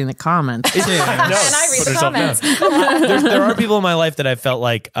Catherine's reading the comments too. And I read the comments. There are people in my life that I felt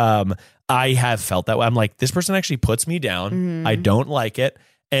like I have felt that way. I'm like, this person actually puts me down. I don't like it.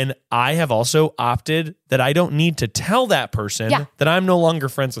 And I have also opted that I don't need to tell that person that I'm no longer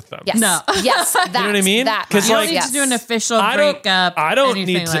friends with them. Yes. No. Yes. You know what I mean? Because you don't need to do an official breakup. I don't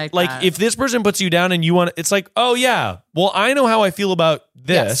need to. Like if this person puts you down and you want, it's like, oh yeah, well I know how I feel about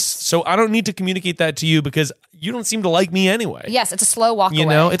this, so I don't need to communicate that to you because you don't seem to like me anyway. Yes, it's a slow walk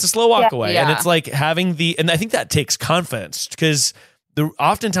away. It's a slow walk away, and it's like having and I think that takes confidence because.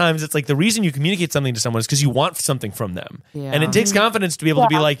 Oftentimes it's like the reason you communicate something to someone is because you want something from them. Yeah. And it takes confidence to be able to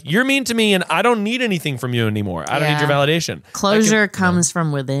be like, you're mean to me and I don't need anything from you anymore. I don't need your validation. Closure comes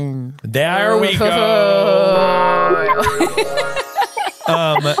from within. There we go.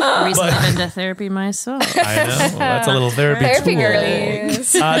 Recently been to therapy myself. I know. Well, that's a little therapy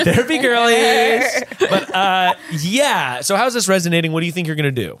girlies. Therapy girlies. But so how's this resonating? What do you think you're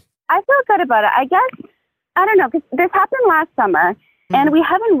going to do? I feel good about it. I guess, I don't know, because this happened last summer. And we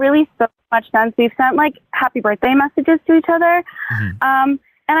haven't really spoken much since. We've sent like happy birthday messages to each other. And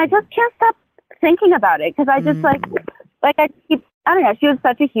I just can't stop thinking about it because I just I don't know, she was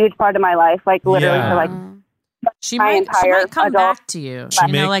such a huge part of my life, like literally for like she might come back to you.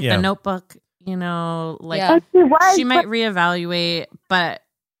 The Notebook, she might reevaluate, but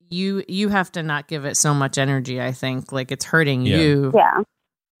you have to not give it so much energy, I think. Like it's hurting you. Yeah.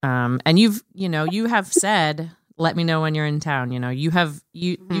 And you have said, let me know when you're in town. You've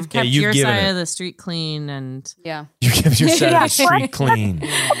kept your side of the street clean, and you kept your side of the street clean.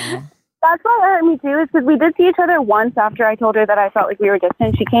 That's what hurt me too, is because we did see each other once after I told her that I felt like we were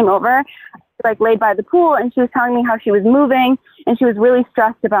distant. She came over, like laid by the pool, and she was telling me how she was moving, and she was really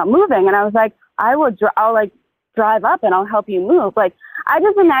stressed about moving. And I was like, I'll drive up and I'll help you move. Like I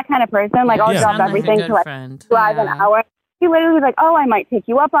just am that kind of person. Like I'll drop everything to drive an hour. She literally was like, oh, I might take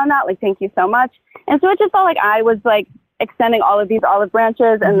you up on that. Like, thank you so much. And so it just felt like I was like extending all of these olive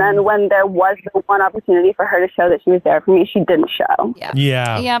branches. And then when there was the one opportunity for her to show that she was there for me, she didn't show.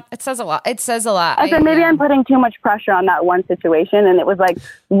 Yeah. It says a lot. I said, maybe I'm putting too much pressure on that one situation. And it was like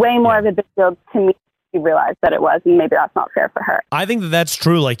way more of a big deal to me. She realized that it was, and maybe that's not fair for her. I think that's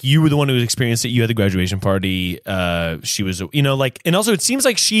true. Like you were the one who experienced it. You had the graduation party. She was, and also it seems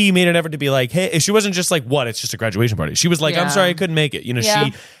like she made an effort to be like, hey, she wasn't just like, what? It's just a graduation party. She was like, I'm sorry, I couldn't make it.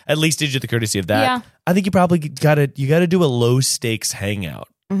 She at least did you the courtesy of that. Yeah. I think you probably gotta do a low stakes hangout.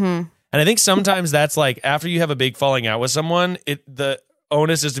 And I think sometimes that's like after you have a big falling out with someone, the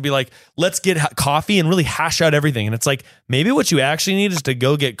onus is to be like, let's get coffee and really hash out everything. And it's like, maybe what you actually need is to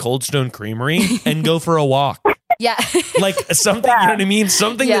go get Cold Stone Creamery and go for a walk. Yeah. Like something, you know what I mean?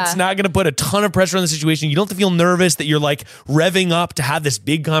 Something that's not going to put a ton of pressure on the situation. You don't have to feel nervous that you're like revving up to have this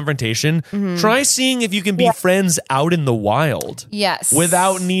big confrontation. Try seeing if you can be friends out in the wild. Yes.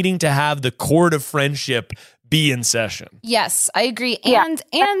 Without needing to have the cord of friendship be in session. Yes, I agree. And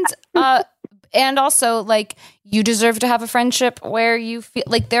And also, like, you deserve to have a friendship where you feel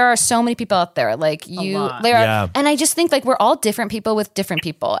like there are so many people out there. Like and I just think like we're all different people with different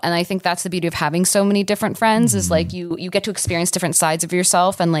people. And I think that's the beauty of having so many different friends is like you get to experience different sides of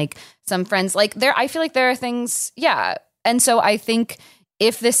yourself. And like some friends, like I feel like there are things. Yeah. And so I think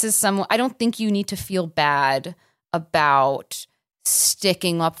if this is I don't think you need to feel bad about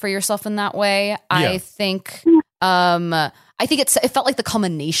sticking up for yourself in that way. Yeah. I think it felt like the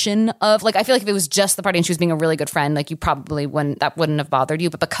culmination of like, I feel like if it was just the party and she was being a really good friend, like you probably wouldn't have bothered you,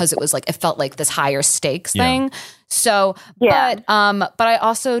 but because it was like, it felt like this higher stakes thing. So, but I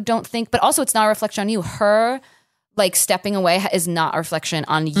also don't think, but also it's not a reflection on you. Her like stepping away is not a reflection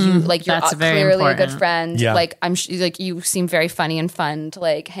on you. Like you're clearly important. A good friend. Yeah. Like like you seem very funny and fun to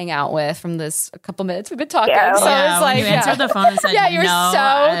like hang out with from this a couple minutes we've been talking. Yeah. So it's like you answered the phone and said, "Yeah, you're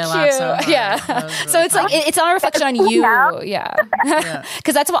so cute." So it's like it's not a reflection on you. Yeah.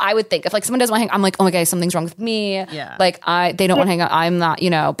 Because that's what I would think if like someone doesn't want to hang. I'm like, oh my god, something's wrong with me. Yeah. Like they don't want to hang out. I'm not.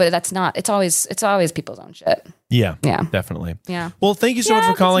 But that's not. It's always people's own shit. Yeah, definitely. Yeah. Well, thank you so much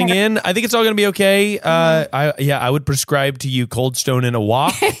for calling in. I think it's all going to be okay. I would prescribe to you Cold Stone and a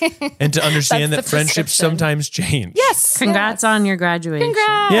walk, and to understand that friendships sometimes change. Yes. Congrats on your graduation.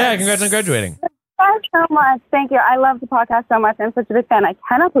 Congrats. Yeah, congrats on graduating. Thanks so much. Thank you. I love the podcast so much. I'm such a big fan. I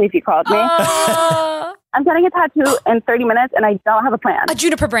cannot believe you called me. I'm getting a tattoo in 30 minutes, and I don't have a plan. A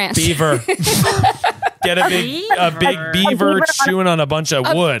juniper branch. Beaver. Get a big beaver chewing on a bunch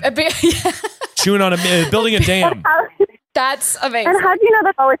of wood. Chewing on building a dam. That's amazing. And how do you know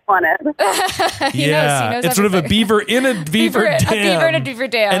that's always wanted? He knows it's sort of a beaver in a beaver dam. A beaver in a beaver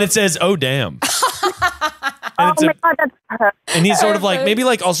dam. And it says, "Oh damn." Oh my god, that's perfect. And he's sort of like maybe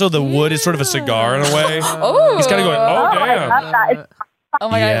like also the wood is sort of a cigar in a way. Oh, he's kind of going, "Oh damn." Oh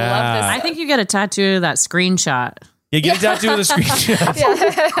my god, I love this. I think you get a tattoo of that screenshot. You get a tattoo with a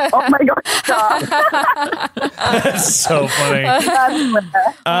screenshot. Oh my god, stop. That's so funny. Oh my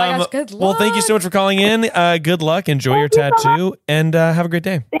gosh, good luck. Well, thank you so much for calling in. Good luck. Enjoy your tattoo, and have a great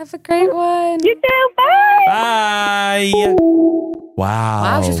day. Have a great one. You too. Bye. Bye.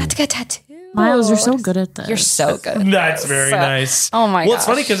 Wow. She's about to get a tattoo. Miles, you're so good at this. You're so good. That's very nice. Oh my god. Well, it's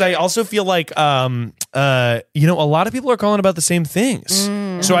funny because I also feel like a lot of people are calling about the same things.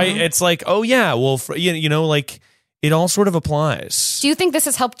 So it's like, oh yeah, well, like. It all sort of applies. Do you think this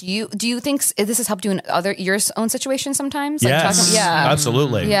has helped you? Do you think this has helped you in your own situations sometimes? Like yes,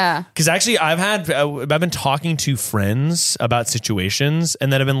 absolutely. Yeah. Because actually, I've been talking to friends about situations,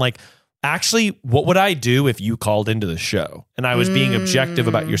 and that have been like, actually, what would I do if you called into the show and I was being objective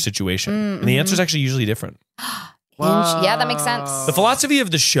about your situation? And the answer is actually usually different. Yeah, that makes sense. The philosophy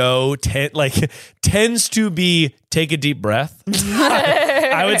of the show tends to be take a deep breath.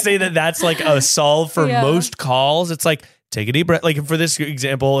 I would say that's like a solve for most calls. It's like take a deep breath. Like for this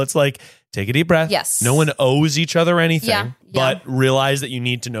example, it's like take a deep breath. Yes. No one owes each other anything, but realize that you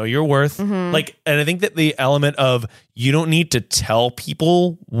need to know your worth. Like, and I think that the element of you don't need to tell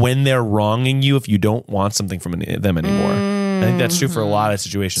people when they're wronging you if you don't want something from them anymore. I think that's true for a lot of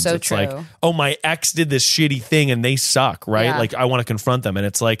situations. So it's true. like, oh, my ex did this shitty thing and they suck, right? Yeah. Like, I want to confront them. And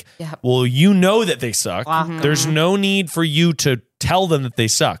it's like, well, you know that they suck. There's no need for you to tell them that they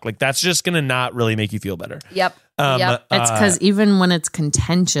suck. Like, that's just going to not really make you feel better. Yep. It's because even when it's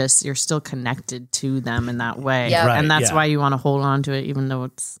contentious, you're still connected to them in that way. Yep. Right, and that's why you want to hold on to it, even though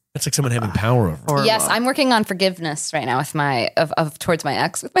it's like someone having power over horrible. Yes, I'm working on forgiveness right now with towards my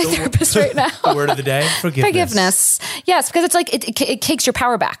ex with my therapist right now. The word of the day: forgiveness. Yes, because it's like it takes your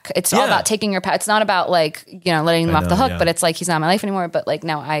power back. It's all about taking your power. It's not about like letting them off the hook, but it's like he's not in my life anymore. But like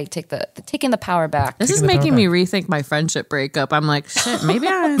now I take taking the power back. This is making me rethink my friendship breakup. I'm like, shit, maybe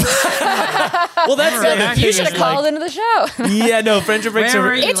I. Well, that's the other thing. You should have called into the show. Yeah, no, friendship breaks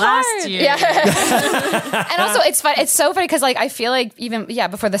are. It's hard. Yeah. And also, it's fun. It's so funny because like I feel like even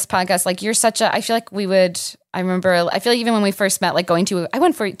before this podcast, like you're such a. I feel like we would. I feel like even when we first met, like I went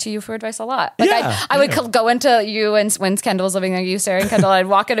to you for advice a lot. Like I would go into you and when Kendall was living there, you, Sarah, and Kendall, I'd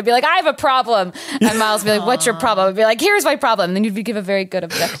walk in and be like, I have a problem. And Miles would be like, what's your problem? I'd be like, here's my problem. And then you'd give a very good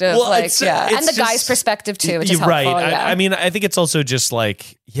objective. Well, and the guy's perspective too, which is helpful. Right. I mean, I think it's also just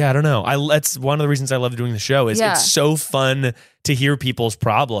like, I don't know. That's one of the reasons I love doing the show is it's so fun to hear people's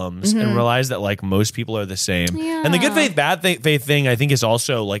problems and realize that like most people are the same. Yeah. And the good faith, bad faith thing, I think is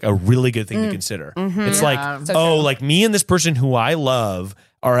also like a really good thing to consider. It's like, like me and this person who I love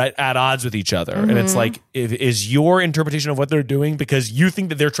are at odds with each other. And it's like, is your interpretation of what they're doing because you think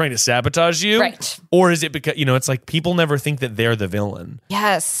that they're trying to sabotage you? Right. Or is it because, it's like people never think that they're the villain.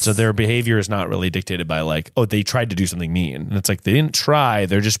 Yes. So their behavior is not really dictated by like, oh, they tried to do something mean. And it's like, they didn't try.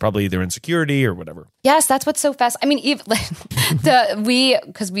 They're just probably their insecurity or whatever. Yes, that's what's so fast. I mean, even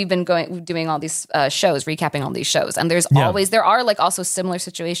because we've been doing all these shows, recapping all these shows. And there are like also similar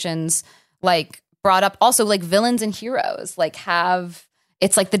situations like brought up also like villains and heroes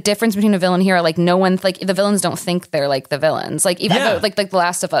it's like the difference between a villain and hero. Like no one, like the villains don't think they're like the villains. Like even like The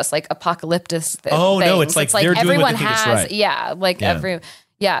Last of Us, like apocalyptic. Oh things. no, it's like they're doing what they think is right.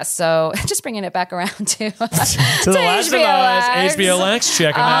 So just bringing it back around to The Last of Us, HBO LAX.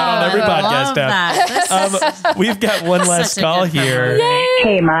 Check them out on every podcast app. We've got one last call here.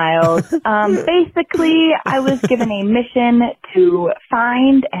 Hey, Miles. Basically, I was given a mission to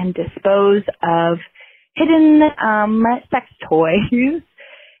find and dispose of hidden sex toys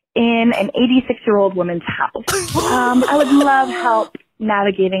in an 86-year-old woman's house. I would love help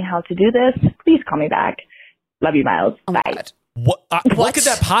navigating how to do this. Please call me back. Love you, Miles. Bye. God. What could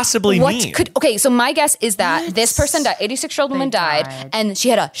that possibly mean? So my guess is that this person died, 86-year-old woman died, and she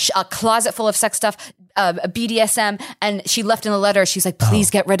had a closet full of sex stuff, a BDSM, and she left in the letter, she's like, please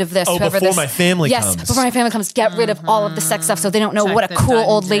get rid of this. Before my family comes. Yes, before my family comes, get rid of all of the sex stuff so they don't know what a cool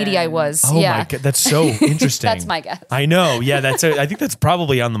old lady I was. Oh my God, that's so interesting. That's my guess. I know. Yeah, I think that's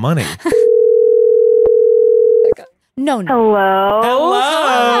probably on the money. No. Hello.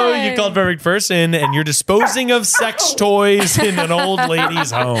 Hi. You called perfect person, and you're disposing of sex toys in an old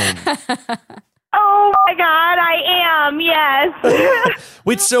lady's home. Oh my God, I am. Yes.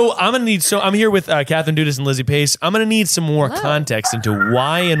 Wait, so I'm here with Catherine Dudas and Lizzie Pace. I'm gonna need some more context into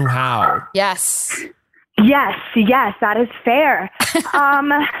why and how. Yes, that is fair.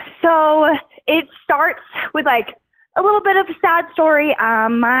 So it starts with like a little bit of a sad story.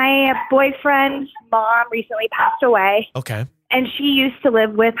 My boyfriend's mom recently passed away. Okay. And she used to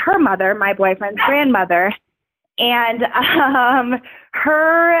live with her mother, my boyfriend's grandmother. And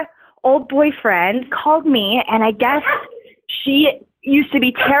her old boyfriend called me, and I guess she used to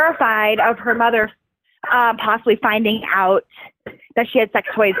be terrified of her mother possibly finding out that she had sex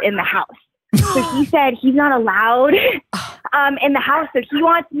toys in the house. So he said he's not allowed in the house, so he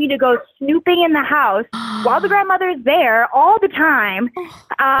wants me to go snooping in the house while the grandmother's there all the time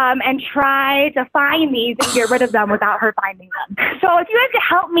and try to find these and get rid of them without her finding them. So if you guys could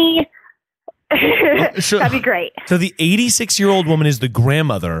help me, that'd be great. So the 86-year-old woman is the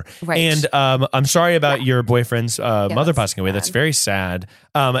grandmother. Right. And I'm sorry about your boyfriend's mother passing away. That's very sad.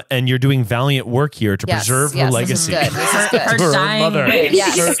 And you're doing valiant work here to preserve her legacy. This is good. Her mother.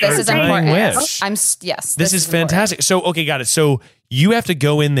 Yes, this is important. Wish. This is fantastic. So, okay, got it. So you have to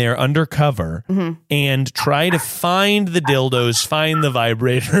go in there undercover and try to find the dildos, find the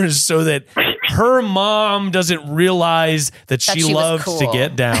vibrators so that her mom doesn't realize that she loves to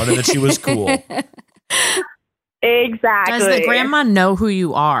get down and that she was cool. Exactly. Does the grandma know who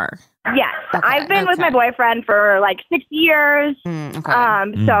you are? Yes. Okay, I've been with my boyfriend for like 6 years.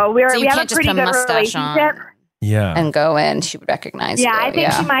 So we have a pretty good relationship. Yeah. And go in. She would recognize you. I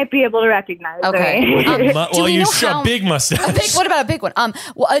think she might be able to recognize me. Well, you show a big mustache. What about a big one?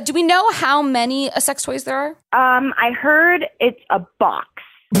 Do we know how many sex toys there are? I heard it's a box.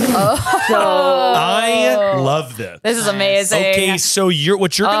 I love this. This is amazing. Okay, so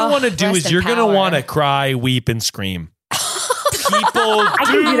what you're going to want to do is you're going to want to cry, weep, and scream. People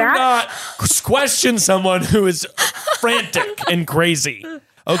do not question someone who is frantic and crazy.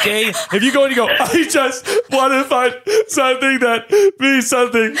 Okay? If you go and you go, I just want to find something that means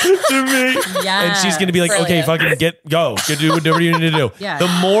something to me. Yeah. And she's going to be like, okay, fucking go do whatever you need to do. Yeah. The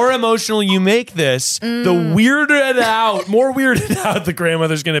more emotional you make this, the more weirded out the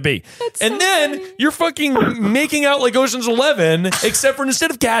grandmother's going to be. And then you're fucking making out like Ocean's 11, except for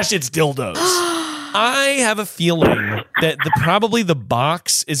instead of cash, it's dildos. I have a feeling that probably the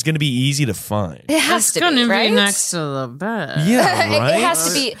box is going to be easy to find. It has to be, right? Next to the bed. Yeah, right? It has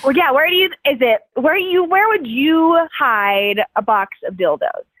to be. Well, yeah. Where would you hide a box of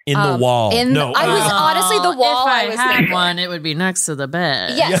dildos? In the wall. I was honestly the wall. If I had one, it would be next to the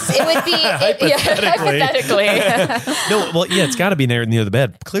bed. Yes, it would be. Hypothetically. No, well, yeah, it's got to be near the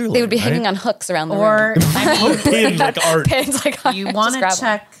bed. Clearly, they would be hanging on hooks around the room. Or pins like art. Pins like art. You want to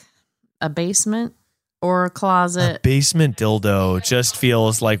check a basement? or a closet. A basement dildo just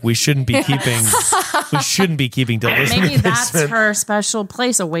feels like we shouldn't be keeping dildos. Maybe in the that's basement. her special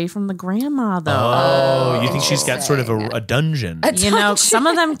place away from the grandma, though. Oh, you think she's got sort of a dungeon? You know, some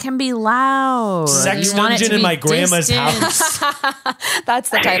of them can be loud. Sex You want it to dungeon in be my grandma's distant. house. That's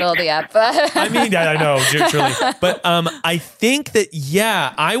the title of the app. I mean, I know, truly. But I think that,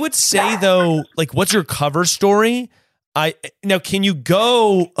 I would say, though, like, what's your cover story? Now, can you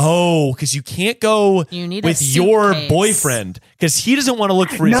go? Oh, because you can't go with your boyfriend because he doesn't want to look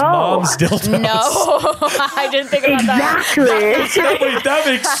for his mom's dildos. No, I didn't think about that. That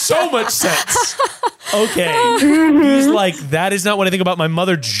makes so much sense. Okay, he's like, that is not what I think about. My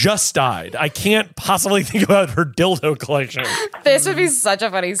mother just died. I can't possibly think about her dildo collection. This would be such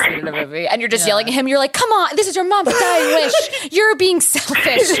a funny scene in a movie, and you're just yelling at him. You're like, "Come on, this is your mom's dying wish. You're being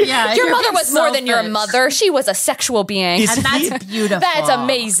selfish. Your mother was more than your mother. She was a sexual being." And that's beautiful. That's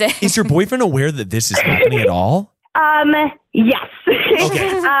amazing. Is your boyfriend aware that this is happening at all? Yes.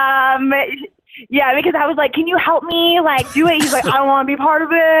 Okay. Yeah, because I was like, can you help me do it? He's like, I don't want to be part of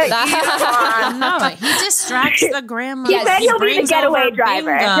it. No, he distracts the grandma. He said he'll be the getaway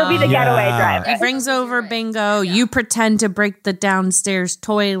driver. Bingo. He'll be the getaway driver. He brings over bingo. You pretend to break the downstairs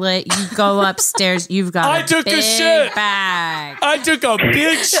toilet. You go upstairs. You've got I took big a shit. bag. I took a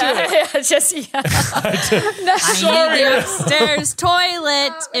big shit. I need the upstairs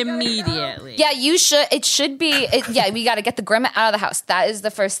toilet immediately. Yeah, you should. It should be. We got to get the grandma out of the house. That is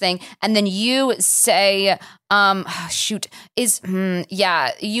the first thing, and then you say, metal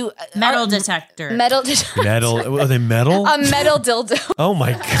detector. Metal detector. Metal? Are they metal? A metal dildo. Oh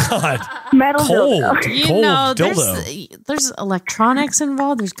my god. Metal Cold. dildo. Cold dildo. There's electronics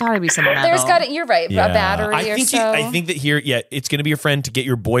involved. There's got to be some metal. You're right. A battery I think that here, it's going to be your friend to get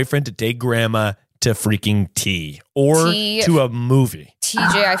your boyfriend to take grandma to freaking tea or to a movie.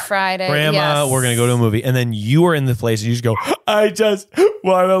 TGI Friday. Grandma, we're going to go to a movie. And then you are in the place and you just go, I just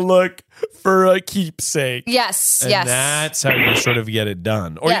want to look for a keepsake. Yes, and that's how you sort of get it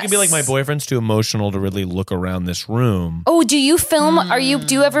done. Or you can be like, my boyfriend's too emotional to really look around this room. Oh, do you film?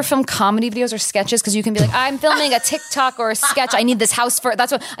 Do you ever film comedy videos or sketches? Because you can be like, I'm filming a TikTok or a sketch. I need this house for.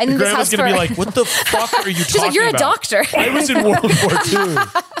 That's what I need. This house gonna be like, what the fuck are you talking about? She's like, you're a doctor. I was in World War II.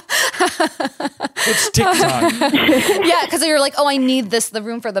 What's TikTok? Yeah, because you're like, oh, I need the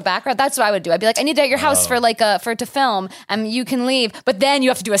room for the background. That's what I would do. I'd be like, I need it at your house for to film, and you can leave. But then you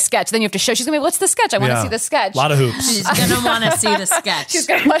have to do a sketch. Then you have to show. She's gonna be, what's the sketch? I want to see the sketch. A lot of hoops. She's gonna want to see the sketch. She's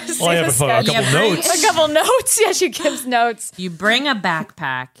gonna want to see the sketch. A couple notes. A couple notes. Yeah, she gives notes. You bring a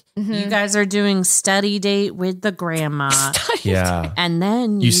backpack. Mm-hmm. You guys are doing study date with the grandma. Yeah. And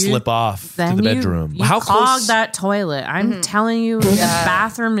then you slip off to the bedroom. You clog that toilet. I'm telling you, the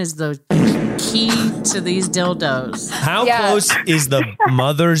bathroom is the key to these dildos. How close is the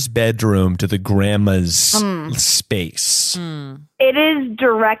mother's bedroom to the grandma's space? It is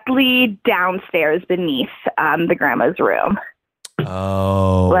directly downstairs beneath the grandma's room.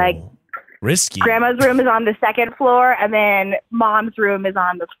 Oh. Risky. Grandma's room is on the second floor, and then mom's room is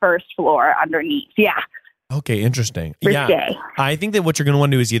on the first floor underneath. Yeah. Okay, interesting. Risky. Yeah. I think that what you're going to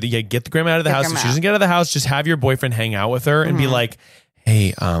want to do is either get the grandma out of the house. If she doesn't get out of the house, just have your boyfriend hang out with her and be like,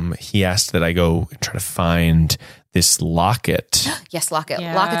 hey, he asked that I go try to find this locket. Yes, locket.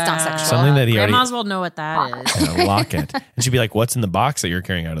 Yeah. Locket's not sexual. Something that grandmas will know what that is. Yeah, locket. And she'd be like, what's in the box that you're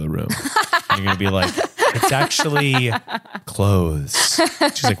carrying out of the room? And you're going to be like, it's actually clothes.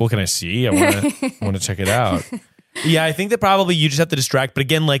 She's like, what can I see? I want to check it out. Yeah, I think that probably you just have to distract. But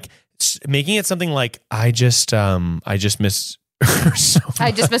again, making it something like, I just miss her so much.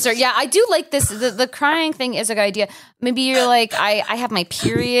 I just miss her. Yeah, I do like this. The crying thing is a good idea. Maybe you're like, I have my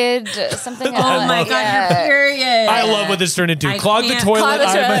period. Something. Oh my god, your period! I love what this turned into. Clog the toilet.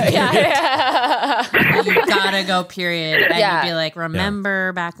 You gotta go. Period. And you'd be like,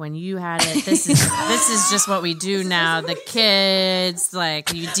 remember back when you had it? This is just what we do now. The kids,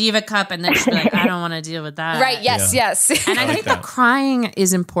 you diva cup, and then she'd be like, I don't want to deal with that. Right? Yes. And I think the crying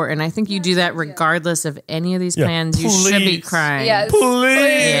is important. I think you do that regardless of any of these plans. You should be crying. Yes,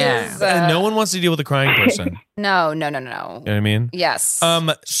 please. Yeah. No one wants to deal with a crying person. No. You know what I mean? Yes.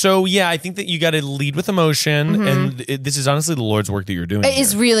 So yeah, I think that you got to lead with emotion, and this is honestly the Lord's work that you're doing. It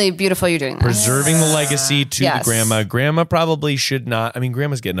is really beautiful. You're doing that. Preserving the legacy to the grandma. Grandma probably should not. I mean,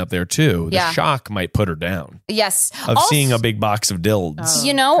 grandma's getting up there too. The shock might put her down. Yes. Of seeing a big box of dildos.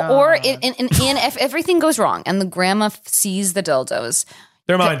 Or if everything goes wrong and the grandma sees the dildos.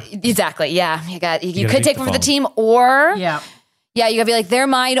 They're mine. Exactly. Yeah. You could take one for the team, or Yeah, you gotta be like, they're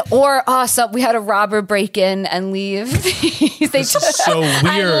mine, or so we had a robber break in and leave. This is so weird.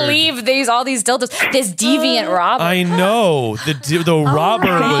 And leave all these dildos. This deviant robber. I know the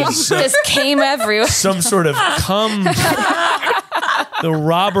robber was just came everywhere. Some sort of cum. The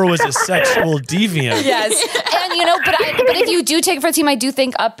robber was a sexual deviant. Yes, and but if you do take it for a team, I do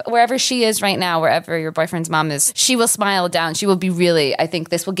think up wherever she is right now, wherever your boyfriend's mom is, she will smile down. She will be really. I think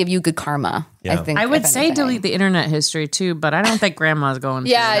this will give you good karma. Yeah. I would say delete the internet history too, but I don't think Grandma's going.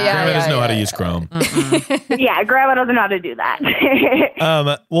 Grandma doesn't know how to use Chrome. Yeah, Grandma doesn't know how to do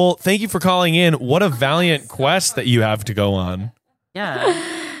that. Well, thank you for calling in. What a valiant quest that you have to go on. Yeah.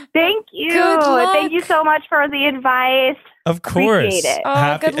 Thank you. Good luck. Thank you so much for the advice. Of course. Appreciate it.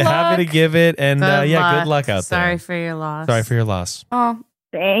 Happy to give it. And good luck out Sorry there. for your loss. Sorry for your loss. Oh,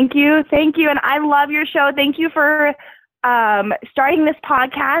 Thank you. And I love your show. Thank you for starting this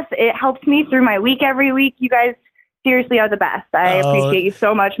podcast. It helps me through my week every week. You guys seriously are the best. I appreciate you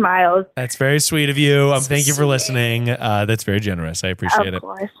so much, Miles. That's very sweet of you. Thank you for listening. That's very generous. I appreciate it. Of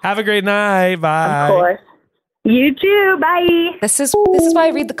course. Have a great night. Bye. Of course. You too. Bye. this is why I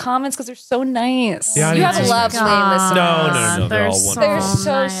read the comments, because they're so nice. Yeah, you have nice. lovely listeners. No. They're all wonderful. They're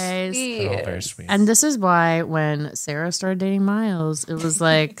so nice. sweet. They're all very sweet. And this is why when Sarah started dating Miles, it was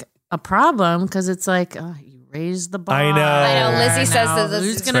like a problem because it's like, you raised the bar. I know. Lizzie says that this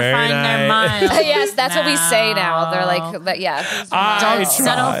who's is going to very find nice. their Miles? Yes, that's what we say now. They're like, Don't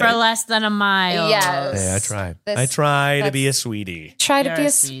settle for less than a mile. Yes. Hey, I try to be a sweetie. Try to You're be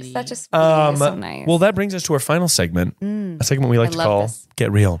a sweetie. such a sweetie. You're so nice. Well, that brings us to our final segment, a segment we like to love call this.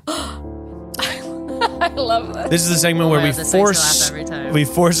 Get Real. I love this. This is the segment where we This makes me laugh every time.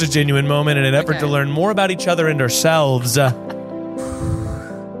 force a genuine moment in an effort to learn more about each other and ourselves.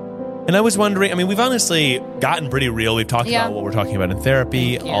 And I was wondering, we've honestly gotten pretty real. We've talked about what we're talking about in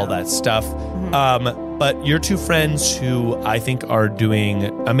therapy, all that stuff. But you're two friends who I think are doing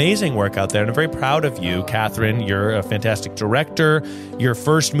amazing work out there, and I'm very proud of you. Catherine, you're a fantastic director. Your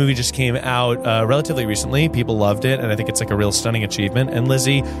first movie just came out relatively recently. People loved it, and I think it's like a real stunning achievement. And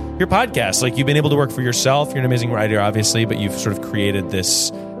Lizzie, your podcast, like you've been able to work for yourself. You're an amazing writer, obviously, but you've sort of created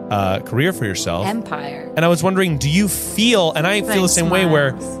this career for yourself. Empire. And I was wondering, do you feel, and I feel the same way,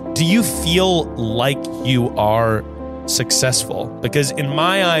 where do you feel like you are successful? Because in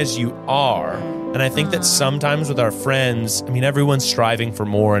my eyes, you are. And I think that sometimes with our friends, everyone's striving for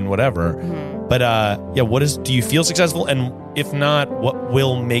more and whatever. But do you feel successful? And if not, what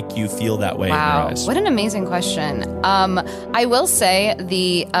will make you feel that way in your eyes? What an amazing question. I will say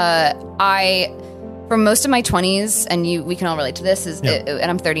for most of my 20s, and we can all relate to this, and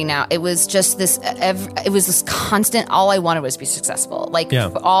I'm 30 now, it was just this, it was this constant, all I wanted was to be successful.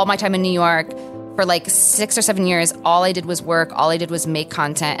 For all my time in New York, for like 6 or 7 years, all I did was work, all I did was make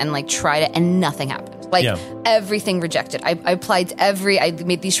content and like try to, and nothing happened. Everything rejected. I applied to I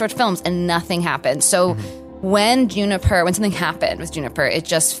made these short films and nothing happened. So when something happened with Juniper, it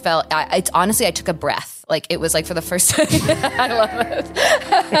just felt, honestly, I took a breath. Like it was like for the first time. I love it.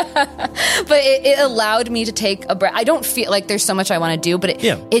 But it allowed me to take a breath. I don't feel like there's so much I want to do, but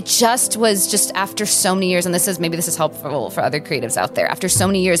it just was just after so many years, and this is helpful for other creatives out there. After so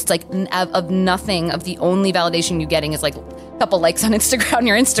many years, it's like of nothing, of the only validation you're getting is like a couple likes on Instagram,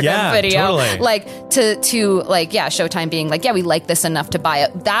 your Instagram video. Totally. Like to Showtime being like, we like this enough to buy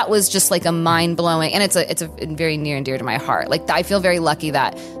it. That was just like a mind blowing, and it's a very near and dear to my heart. Like I feel very lucky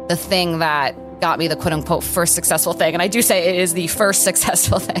that the thing that got me the quote-unquote first successful thing, and I do say it is the first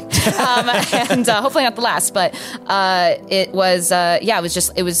successful thing, and hopefully not the last, but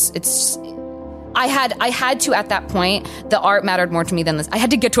I had to, at that point, the art mattered more to me than this. I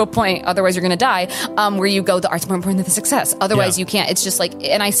had to get to a point, otherwise you're going to die, where you go, the art's more important than the success. Otherwise you can't. It's just like,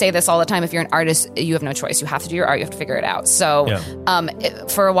 and I say this all the time, if you're an artist, you have no choice. You have to do your art. You have to figure it out. So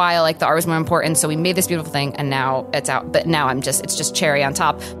for a while, like the art was more important. So we made this beautiful thing and now it's out. But now it's just cherry on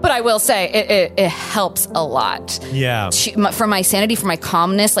top. But I will say it helps a lot. Yeah. For my sanity, for my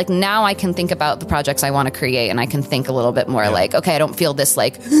calmness, like now I can think about the projects I want to create and I can think a little bit more like, okay, I don't feel this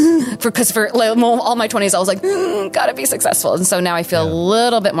like, for all my 20s, I was like, gotta be successful. And so now I feel a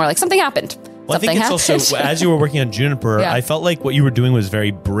little bit more like something happened. Well, I think it's also, as you were working on Juniper, I felt like what you were doing was very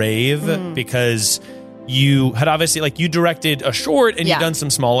brave because you had obviously, like, you directed a short and you'd done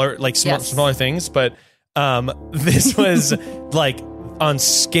some smaller, like, smaller things, but this was, like, on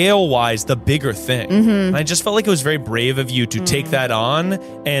scale-wise, the bigger thing. And I just felt like it was very brave of you to take that on,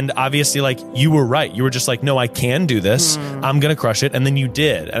 and obviously, like, you were right. You were just like, no, I can do this. I'm going to crush it, and then you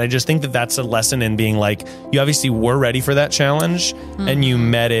did. And I just think that that's a lesson in being like, you obviously were ready for that challenge, and you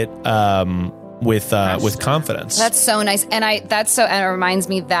met it with confidence. That's so nice. And it reminds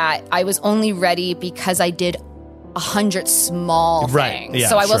me that I was only ready because I did 100 small things. Yeah,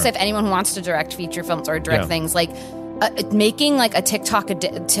 so I will say, if anyone who wants to direct feature films or direct things, like making like a TikTok a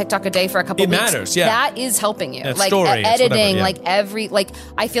day for a couple weeks, matters. Yeah, that is helping you. That like story, editing, whatever, like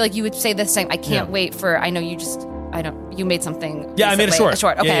I feel like you would say the same. I can't wait for. I know you just. You made something. Yeah, I made a short.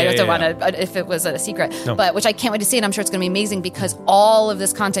 Okay, I don't want to, if it was a secret. No. But which I can't wait to see, and I'm sure it's going to be amazing because all of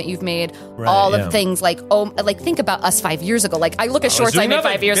this content you've made, all of things like, think about us 5 years ago. Like, I look at shorts I made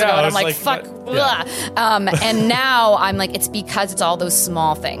 5 years ago, and I'm like, fuck, blah. And now I'm like, it's because it's all those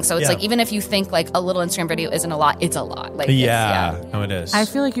small things. So it's like, even if you think like a little Instagram video isn't a lot, it's a lot. Like, no, it is. I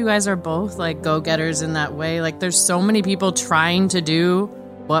feel like you guys are both like go-getters in that way. Like, there's so many people trying to do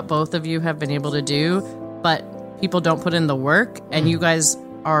what both of you have been able to do, but people don't put in the work, and you guys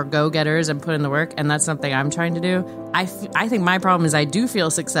are go-getters and put in the work, and that's something I'm trying to do. I think my problem is I do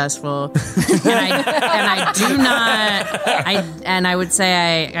feel successful, and I do not. I would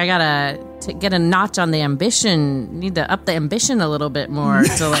say I gotta get a notch on the ambition. Need to up the ambition a little bit more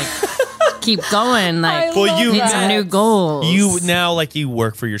to like keep going. Like, you need some new goals. You now you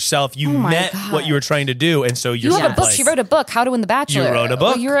work for yourself. You met what you were trying to do, and so you have a book. She wrote a book, How to Win the Bachelor. You wrote a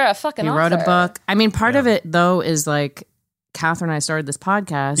book. Well, you're a fucking. You wrote a book. I mean, part of it though is like Catherine and I started this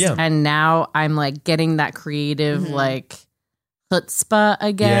podcast, and now I'm like getting that creative like chutzpah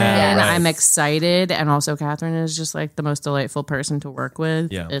again. Yeah, right. I'm excited, and also Catherine is just like the most delightful person to work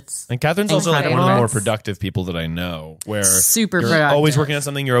with. Yeah, it's and Catherine's also like one of the more productive people that I know. Where super you're productive. Always working on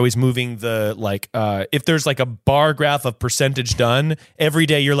something. You're always moving the if there's like a bar graph of percentage done every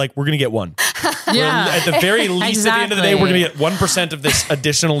day, you're like, we're gonna get one. At the very least, at the end of the day, we're gonna get 1% of this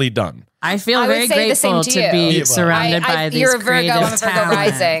additionally done. I feel very grateful to be surrounded by these You're a Virgo, I'm a Virgo talents.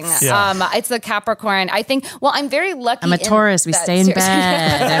 rising. It's the Capricorn. I think, I'm very lucky. I'm a Taurus. We stay in bed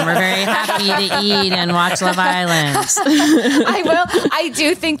and we're very happy to eat and watch Love Island. I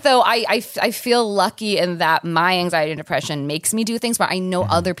do think, though, I feel lucky in that my anxiety and depression makes me do things, but I know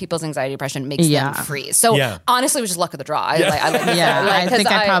other people's anxiety and depression makes them freeze. So honestly, it was just luck of the draw. I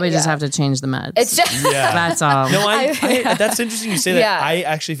think I probably just have to change the meds. It's just, that's all. No, that's interesting you say that. Yeah. I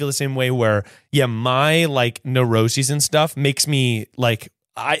actually feel the same way where, my neuroses and stuff makes me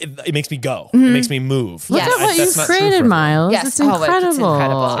it makes me go. It makes me move. Look at what you've created, Miles. Yes. It's incredible. It's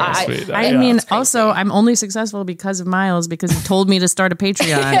incredible. I mean, also, I'm only successful because of Miles, because he told me to start a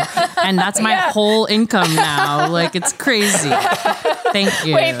Patreon, and that's my whole income now. Like, it's crazy. Thank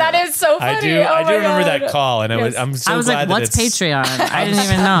you. Wait, that is so funny. I do remember that call, and I'm so glad. I was like, "What's Patreon?" I didn't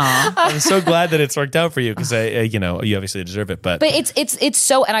even know. I'm so glad that it's worked out for you, because you obviously deserve it. But it's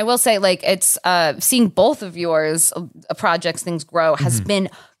so, and I will say, it's seeing both of yours projects, things grow has been.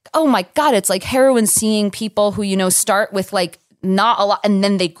 Oh my God, it's like heroin seeing people who, start with not a lot and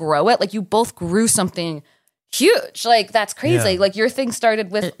then they grow it. Like, you both grew something huge. Like, that's crazy. Yeah. Like, your thing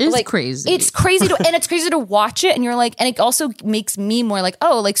started with it is crazy. It's crazy and it's crazy to watch it, and you're like, and it also makes me more like,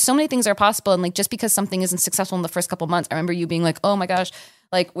 oh, like so many things are possible, and like just because something isn't successful in the first couple months, I remember you being like, oh my gosh,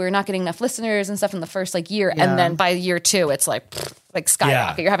 like we're not getting enough listeners and stuff in the first year, and then by year 2 it's like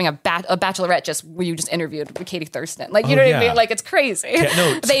skyrocket. Yeah. You're having a bachelorette where you just interviewed Katie Thurston. Like, you know what I mean? Like, it's crazy.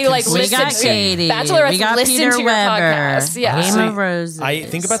 They listen. We got Katie. Bachelorettes we got listen Peter to your podcast. Yeah. Game of Roses. I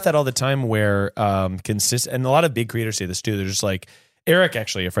think about that all the time, where and a lot of big creators say this too. They're just like, Eric,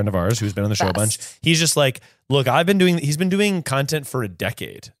 actually, a friend of ours who's been on the show a bunch. He's just like, look, he's been doing content for a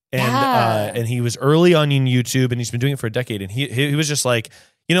decade. And he was early on YouTube, and he's been doing it for a decade. And he was just like,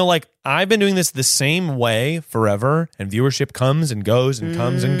 I've been doing this the same way forever, and viewership comes and goes and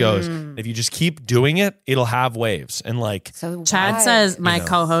comes and goes. If you just keep doing it, it'll have waves. And so Chad says, my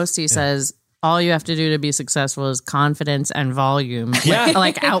co-host, he says, all you have to do to be successful is confidence and volume.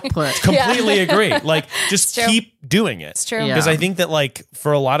 Like output. Completely agree. Like, just keep doing it. It's true. Because I think that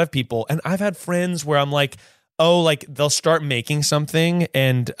for a lot of people, and I've had friends where I'm like, oh, they'll start making something,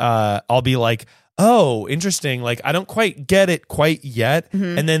 and I'll be like, oh, interesting. Like, I don't quite get it quite yet.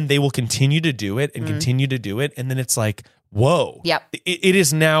 And then they will continue to do it and continue to do it. And then it's like, whoa. Yep. It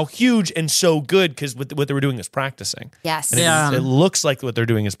is now huge and so good, because what they were doing is practicing. Yes. And it looks like what they're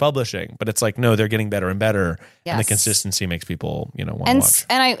doing is publishing, but it's like, no, they're getting better and better. Yes. And the consistency makes people, want to watch.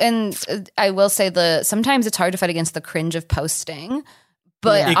 And I will say sometimes it's hard to fight against the cringe of posting,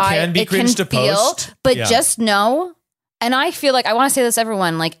 but it can be cringe to post. But just know. And I feel like I want to say this to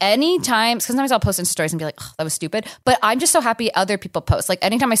everyone, like anytime, because sometimes I'll post in stories and be like, oh, that was stupid. But I'm just so happy other people post. Like,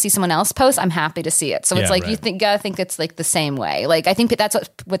 anytime I see someone else post, I'm happy to see it. So it's like, you gotta think it's like the same way. Like, I think that's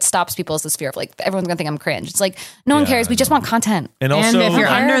what stops people, is this fear of like, everyone's gonna think I'm cringe. It's like, no one cares. We just want content. And also, if you're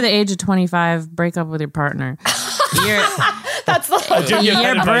under the age of 25, break up with your partner. That's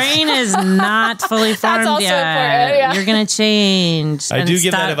your brain is not fully formed also yet. important, yeah. You're gonna change. I do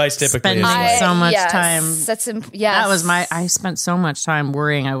give that advice typically. Spending so much time. That was I spent so much time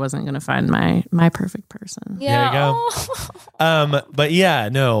worrying I wasn't gonna find my perfect person. Yeah. There you go. But yeah,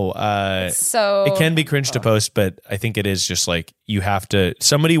 no. So it can be cringe to post, but I think it is just like you have to.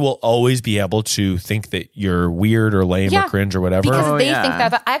 Somebody will always be able to think that you're weird or lame or cringe or whatever. Because they think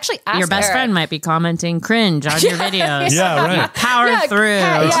that. But I actually asked your best friend might be commenting cringe on your videos. Yeah, right. Power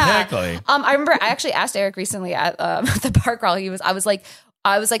through. Exactly. I remember I actually asked Eric recently at the park crawl.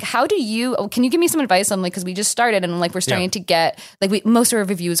 I was like, how do you, can you give me some advice on because we just started and we're starting to get most of our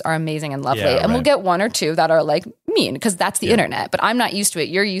reviews are amazing and lovely. And we'll get one or two that are mean because that's the internet, but I'm not used to it.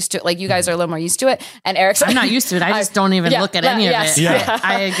 You're used to it. You guys are a little more used to it. And Eric's I'm not used to it. I just don't even look at any of it. Yeah.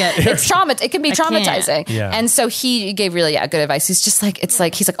 I get it's trauma. It can be traumatizing. Yeah. And so he gave really good advice. He's just he's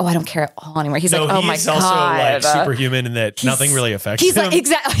like, oh, I don't care at all anymore. He's oh my God. He's also superhuman in that nothing really affects him.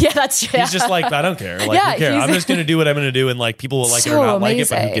 Exactly. Yeah, that's true. He's just I don't care. Who cares? I'm just going to do what I'm going to do. And people will like it or not like it,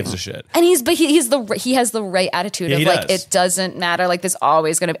 but who gives a shit? And he has the right attitude of it doesn't matter. There's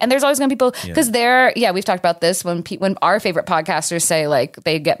always going to, and there's always going to be people because we've talked about this when our favorite podcasters say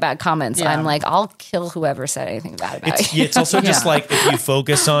they get bad comments. I'm like, I'll kill whoever said anything bad about you. It's also just if you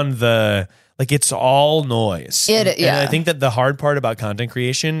focus on the it's all noise. And I think that the hard part about content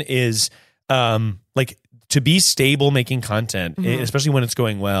creation is to be stable making content, especially when it's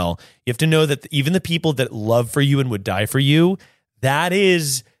going well. You have to know that even the people that love for you and would die for you,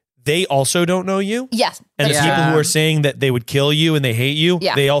 they also don't know you. Yes. And the people who are saying that they would kill you and they hate you,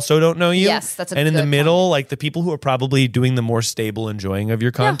 they also don't know you. Yes, that's a And in the middle, point. The people who are probably doing the more stable enjoying of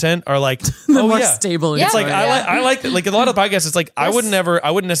your content are the more stable. It's I like a lot of podcasts. It's I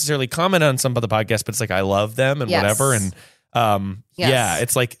wouldn't necessarily comment on some of the podcasts, but it's I love them and whatever. And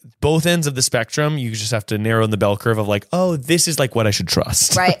it's both ends of the spectrum. You just have to narrow in the bell curve of this is what I should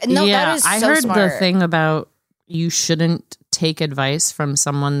trust. Right. No, that is so I heard smart. the thing about you shouldn't take advice from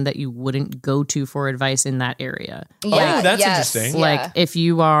someone that you wouldn't go to for advice in that area. Yeah, oh, that's interesting. If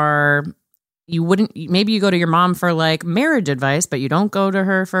you wouldn't, maybe you go to your mom for marriage advice, but you don't go to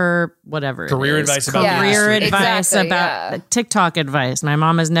her for whatever career advice about about TikTok advice. My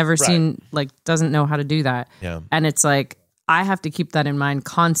mom has never seen, doesn't know how to do that. Yeah. And it's I have to keep that in mind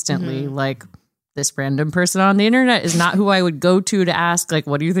constantly. This random person on the internet is not who I would go to ask,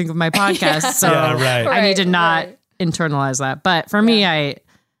 what do you think of my podcast? So I need to not internalize that. But for me,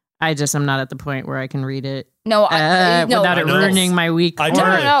 I just am not at the point where I can read it without it ruining my week.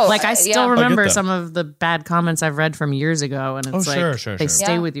 I still remember some of the bad comments I've read from years ago, and it's they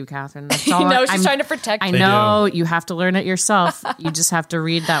stay with you, Catherine. That's all. She's trying to protect. I know you have to learn it yourself. You just have to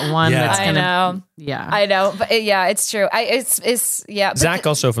read that one. That's gonna. I know, but it's true. Zach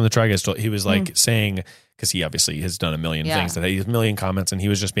also from the Try Guys, he was saying because he obviously has done a million things that he has a million comments, and he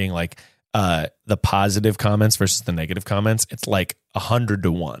was just being the positive comments versus the negative comments, it's 100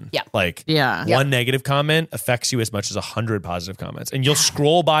 to 1. Yeah. One negative comment affects you as much as 100 positive comments. And you'll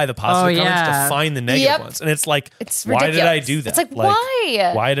scroll by the positive comments to find the negative ones. And it's it's why ridiculous. did I do that? It's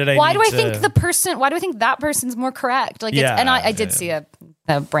why? Why did I Why do I think that person's more correct? And I did see a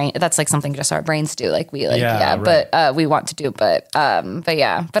brain, that's something just our brains do. But we want to do, but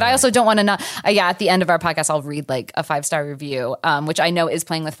I also don't want to not, at the end of our podcast, I'll read a 5-star review, which I know is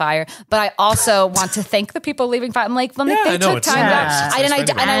playing with fire, but I also want to thank the people leaving 5. I'm they took time.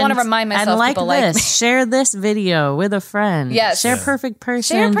 I want to remind myself. And people share this video with a friend. Yes. Share Perfect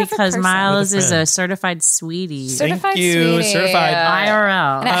Person because Miles is a certified sweetie. Thank you. Certified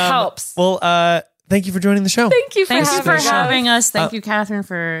IRL. And it helps. Well, thank you for joining the show. Thank you for having us. Thank you, Catherine,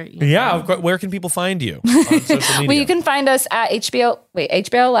 for where can people find you on social media? Well, you can find us at HBO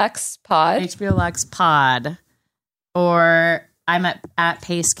LAX Pod. HBO LAX Pod. Or I'm at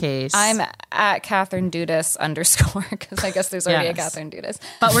Pace Case. I'm at Catherine Dudas _ because I guess there's already a Catherine Dudas.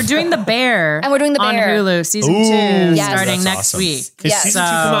 But we're doing The Bear. And we're doing The Bear. On Hulu, season 2, starting next week. Is season 2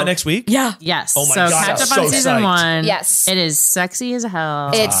 come out next week? Yeah. Yes. Oh my God. Catch up on season 1. Yes. It is sexy as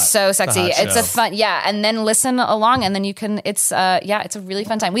hell. It's so sexy. It's a fun, and then listen along and then you can, it's a really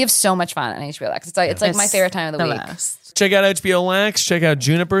fun time. We have so much fun on HBO LAX. It's my favorite time of the week. Best. Check out HBO LAX, check out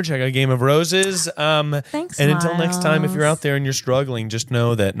Juniper, check out Game of Roses. Thanks, and until next time, if you're out there and you're struggling, just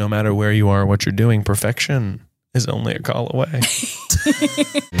know that no matter where you are, what you're doing, perfection is only a call away.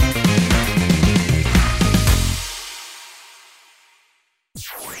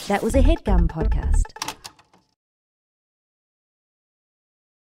 That was a HeadGum podcast.